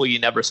what people you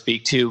never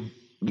speak to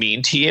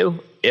mean to you,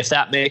 if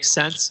that makes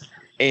sense.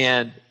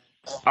 And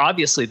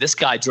obviously this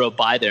guy drove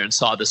by there and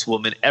saw this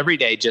woman every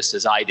day just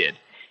as I did.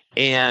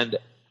 And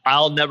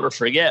I'll never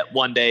forget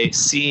one day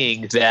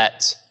seeing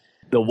that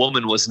the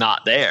woman was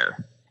not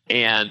there.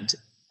 And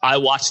I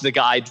watched the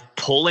guy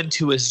pull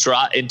into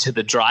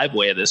the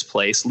driveway of this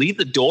place, leave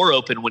the door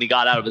open when he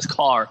got out of his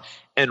car,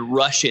 and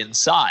rush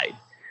inside.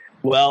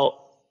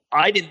 Well,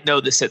 I didn't know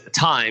this at the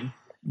time,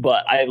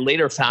 but I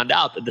later found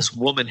out that this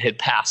woman had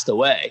passed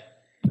away.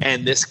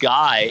 And this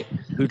guy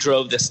who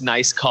drove this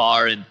nice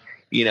car and,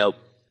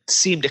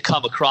 seemed to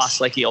come across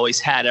like he always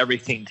had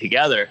everything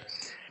together,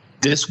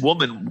 this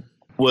woman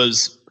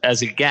was,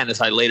 as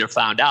I later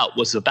found out,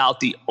 was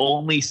about the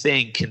only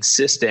thing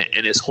consistent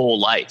in his whole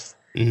life.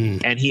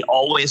 Mm-hmm. And he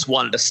always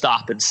wanted to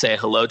stop and say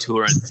hello to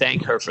her and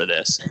thank her for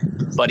this,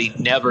 but he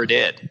never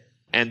did.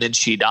 And then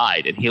she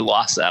died and he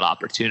lost that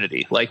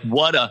opportunity. Like,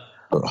 what a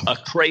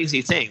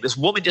crazy thing. This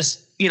woman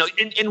just,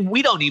 and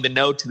we don't even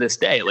know to this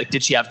day, like,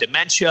 did she have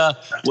dementia?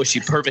 Was she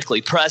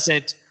perfectly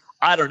present?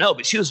 I don't know,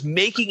 but she was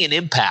making an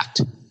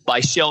impact by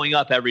showing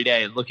up every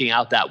day and looking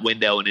out that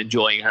window and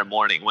enjoying her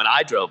morning when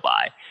I drove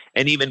by,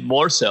 and even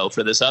more so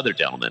for this other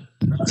gentleman.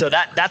 So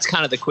that's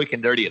kind of the quick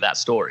and dirty of that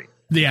story.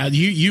 Yeah,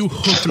 you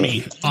hooked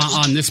me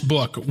on this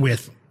book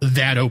with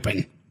that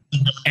open.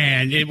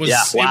 And it was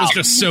It was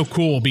just so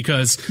cool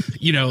because,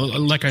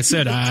 like I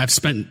said, I've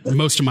spent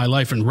most of my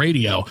life in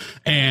radio.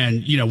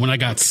 And, when I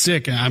got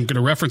sick, and I'm going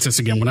to reference this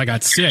again, when I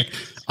got sick,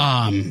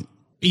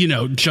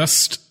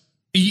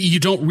 you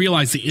don't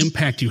realize the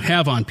impact you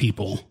have on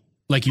people.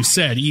 Like you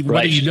said,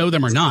 whether you know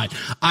them or not.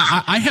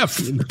 I have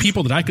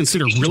people that I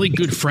consider really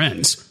good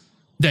friends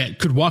that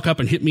could walk up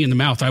and hit me in the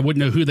mouth. I wouldn't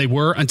know who they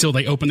were until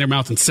they opened their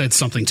mouth and said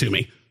something to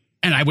me.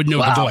 And I would know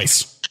the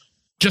voice.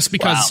 Just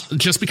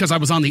because I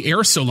was on the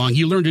air so long,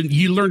 you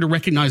learn to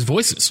recognize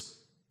voices.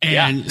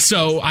 And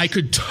so I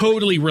could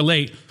totally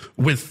relate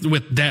with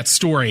that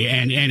story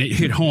and it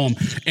hit home.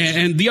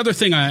 And the other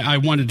thing I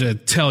wanted to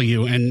tell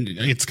you, and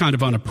it's kind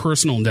of on a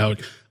personal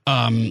note,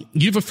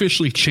 you've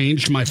officially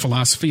changed my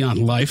philosophy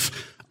on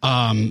life.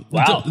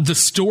 The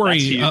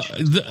story,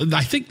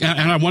 I think,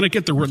 and I want to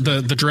get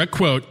the direct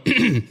quote.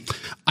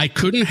 I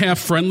couldn't have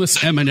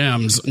friendless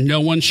M&Ms.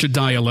 No one should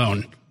die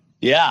alone.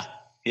 Yeah.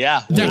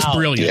 Yeah. That's wow.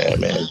 brilliant. Yeah,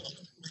 man.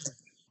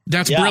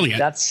 That's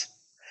brilliant.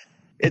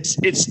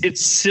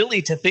 It's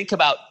silly to think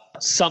about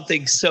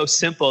something so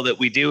simple that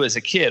we do as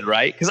a kid,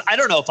 right? Because I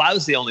don't know if I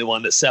was the only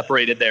one that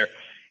separated their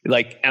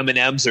like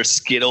M&Ms or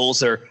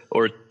Skittles or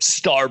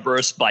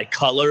Starburst by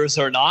colors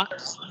or not.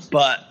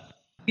 But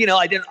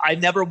I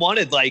never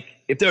wanted, like,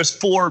 if there's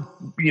 4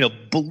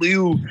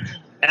 blue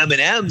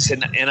M&Ms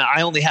and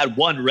I only had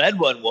one red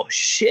one, well,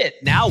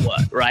 shit, now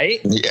what,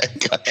 right? Yeah,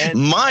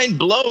 mind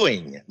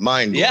blowing.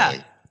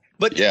 Yeah,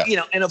 but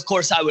and of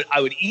course I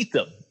would eat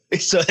them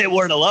so they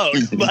weren't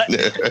alone. But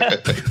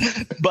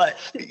but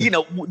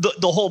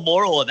the whole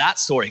moral of that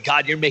story,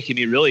 God, you're making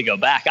me really go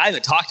back. I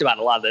haven't talked about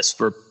a lot of this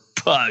for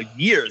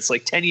years,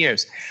 like 10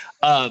 years.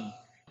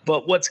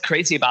 But what's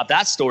crazy about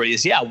that story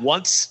is,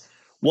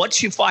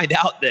 once you find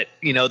out that,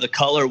 the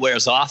color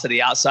wears off of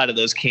the outside of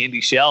those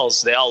candy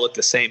shells, they all look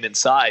the same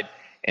inside.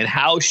 And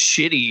how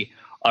shitty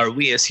are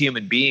we as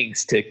human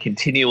beings to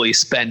continually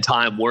spend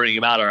time worrying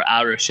about our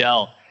outer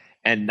shell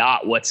and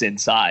not what's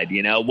inside?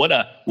 What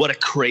a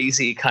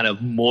crazy kind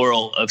of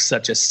moral of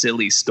such a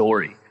silly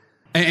story.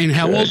 And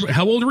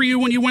how old were you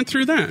when you went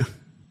through that?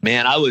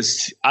 Man, I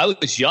was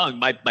young.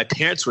 My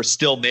parents were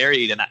still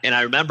married, and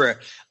I remember,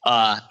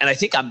 and I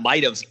think I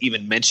might have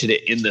even mentioned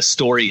it in the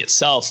story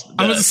itself.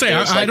 I was to say,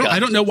 I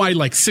don't know why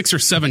like 6 or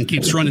 7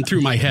 keeps running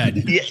through my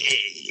head. Yeah,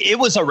 it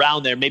was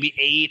around there, maybe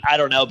 8. I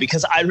don't know,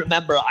 because I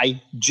remember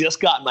I just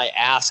got my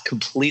ass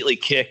completely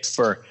kicked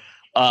for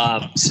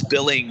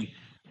spilling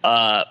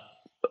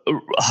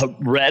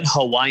red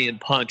Hawaiian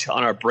punch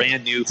on our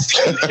brand new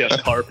fuchsia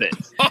carpet.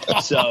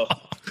 So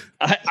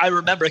I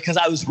remember, because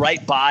I was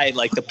right by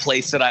like the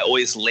place that I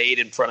always laid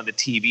in front of the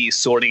TV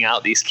sorting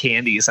out these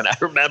candies. And I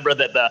remember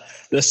that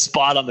the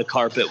spot on the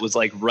carpet was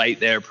like right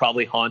there,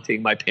 probably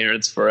haunting my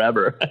parents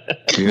forever.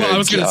 Well, I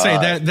was going to say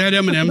that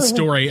M&M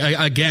story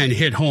again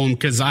hit home,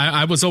 because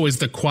I was always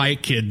the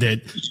quiet kid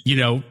that,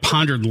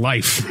 pondered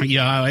life.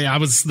 Yeah. I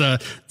was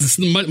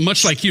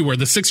much like you were,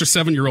 the 6 or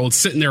 7 year old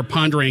sitting there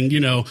pondering,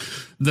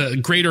 the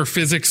greater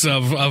physics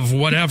of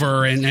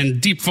whatever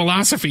and deep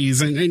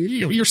philosophies. And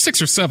you're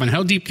 6 or 7.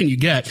 How deep can you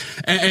get?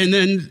 And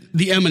then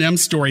the M&M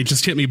story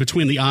just hit me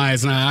between the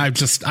eyes. And I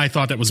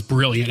thought that was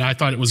brilliant. I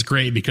thought it was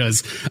great,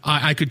 because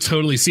I could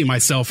totally see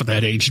myself at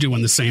that age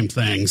doing the same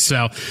thing.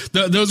 So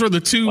those were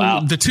the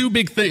two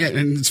big things.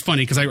 And it's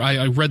funny, because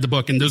I read the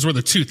book, and those were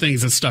the 2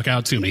 things that stuck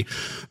out to me.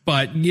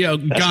 But,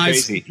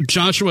 guys, crazy.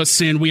 Joshua,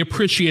 Cynn, we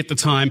appreciate the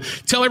time.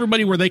 Tell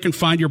everybody where they can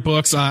find your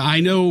books.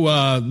 I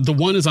know the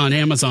one is on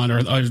Amazon.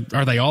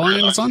 Are they all on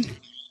Amazon?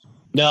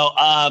 No.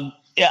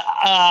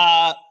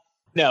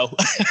 No.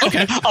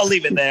 Okay. I'll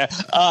leave it there.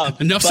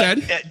 Enough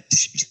said.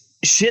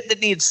 Shit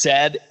That Needs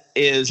Said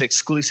is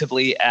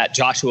exclusively at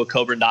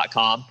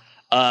joshuacoburn.com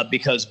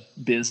because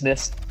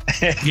business.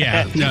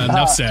 Yeah. No,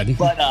 enough said.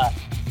 But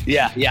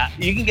yeah.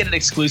 You can get it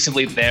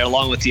exclusively there,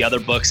 along with the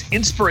other books.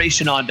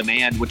 Inspiration on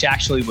Demand, which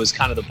actually was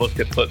kind of the book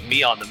that put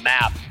me on the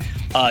map,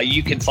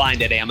 you can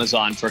find at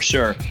Amazon for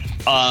sure.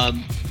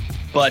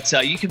 But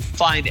you can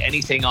find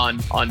anything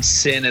on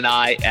Cynn and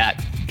I at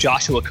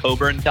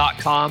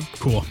joshuacoburn.com.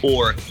 Cool.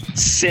 Or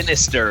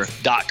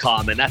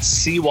Cynnistr.com, and that's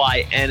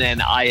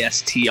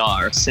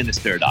CYNNISTR,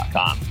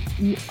 Cynnistr.com.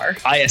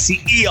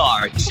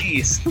 ISER.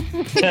 Jeez.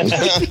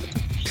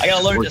 I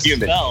gotta learn to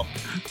spell.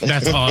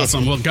 That's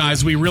awesome. Well,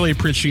 guys, we really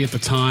appreciate the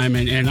time,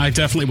 and I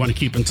definitely want to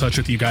keep in touch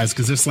with you guys,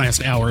 because this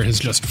last hour has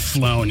just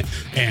flown,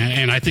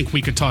 and I think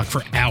we could talk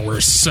for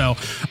hours. So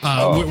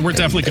we're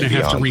definitely going to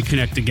have to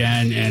reconnect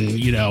again, and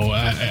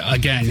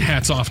again,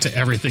 hats off to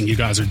everything you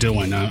guys are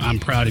doing. I'm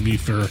proud of you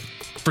for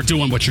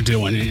doing what you're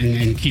doing,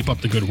 and keep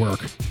up the good work.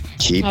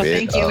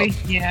 Thank you.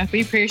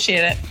 We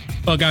appreciate it.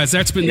 Well, guys,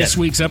 that's been this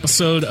week's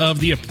episode of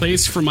the A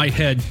Place for My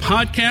Head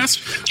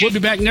podcast. We'll be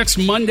back next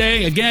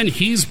Monday. Again,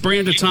 he's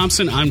Brandon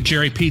Thompson. I'm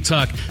Jerry P.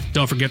 Tuck.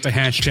 Don't forget to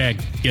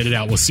hashtag Get It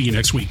Out. We'll see you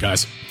next week,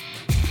 guys.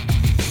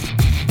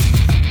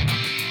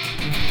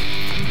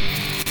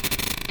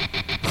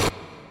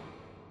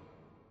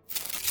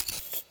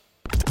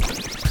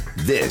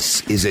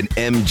 This is an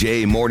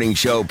MJ Morning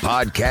Show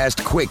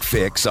podcast quick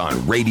fix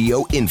on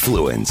Radio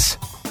Influence.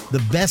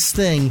 The best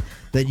thing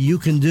that you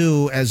can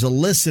do as a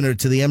listener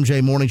to the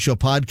MJ Morning Show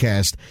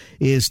podcast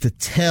is to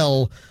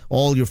tell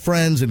all your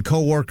friends and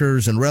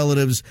coworkers and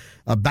relatives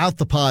about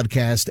the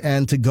podcast,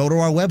 and to go to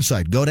our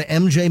website. Go to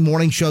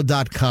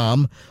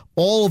mjmorningshow.com.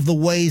 All of the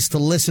ways to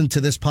listen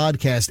to this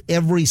podcast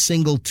every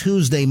single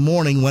Tuesday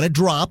morning when it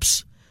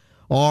drops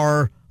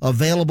are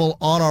available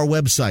on our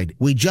website.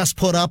 We just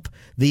put up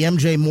the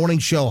MJ Morning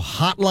Show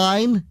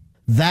hotline.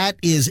 That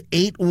is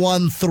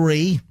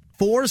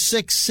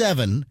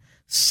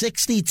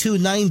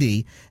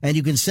 813-467-6290, and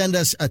you can send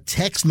us a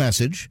text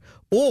message,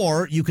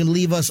 or you can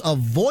leave us a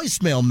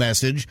voicemail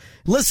message.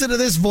 Listen to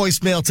this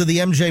voicemail to the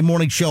MJ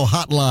Morning Show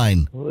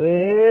hotline.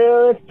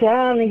 Well, it's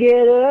time to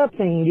get up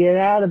and get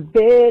out of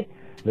bed.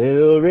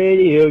 Little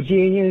radio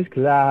genius,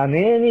 climb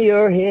into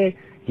your head.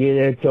 Get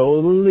a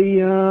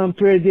totally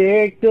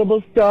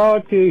unpredictable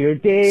start to your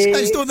day. This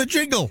guy's doing the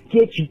jingle.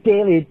 Get your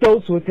daily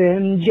dose with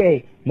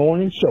MJ.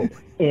 Morning Show.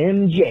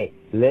 MJ.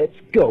 Let's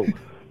go.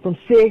 From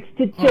 6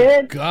 to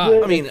 10, God.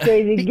 with I mean, a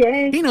crazy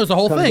gang. he knows the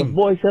whole comes thing. The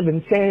voice of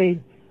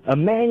insane. A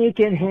man you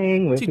can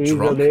hang with. Is he He's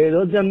drunk? a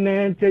little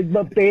demented,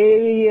 but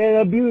baby in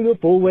a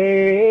beautiful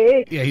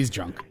way. Yeah, he's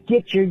drunk.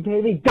 Get your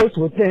daily dose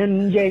with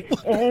MJ.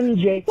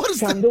 MJ, What is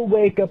time that? to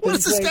wake up What and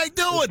is this play guy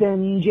doing? with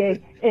MJ.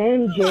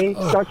 MJ,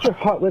 start your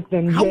heart with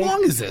MJ. How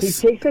long is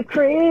this? He takes a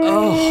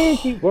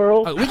crazy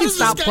world. We can does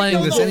stop this guy playing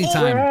know this the whole-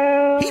 anytime.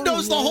 round He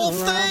knows the whole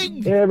and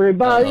round. thing.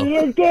 Everybody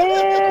is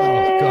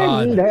getting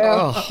God.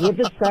 down with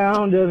the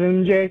sound of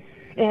MJ.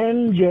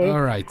 MJ.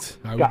 All right.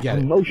 We Got get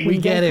it. emotion, We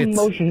get it.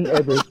 Emotion,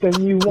 everything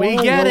you want. We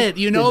get it.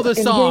 You know the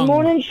MJ song.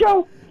 Morning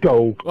Show.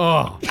 Go.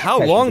 Oh, How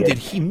long did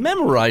he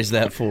memorize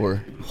that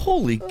for?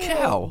 Holy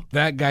cow.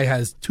 That guy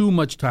has too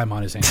much time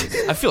on his hands.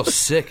 I feel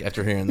sick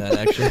after hearing that,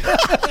 actually.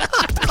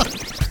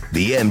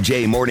 The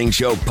MJ Morning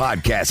Show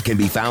podcast can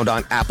be found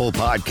on Apple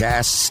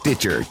Podcasts,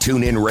 Stitcher,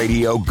 TuneIn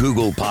Radio,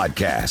 Google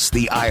Podcasts,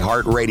 the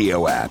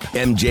iHeartRadio app,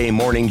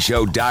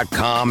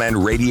 MJMorningshow.com, and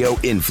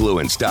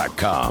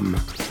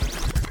RadioInfluence.com.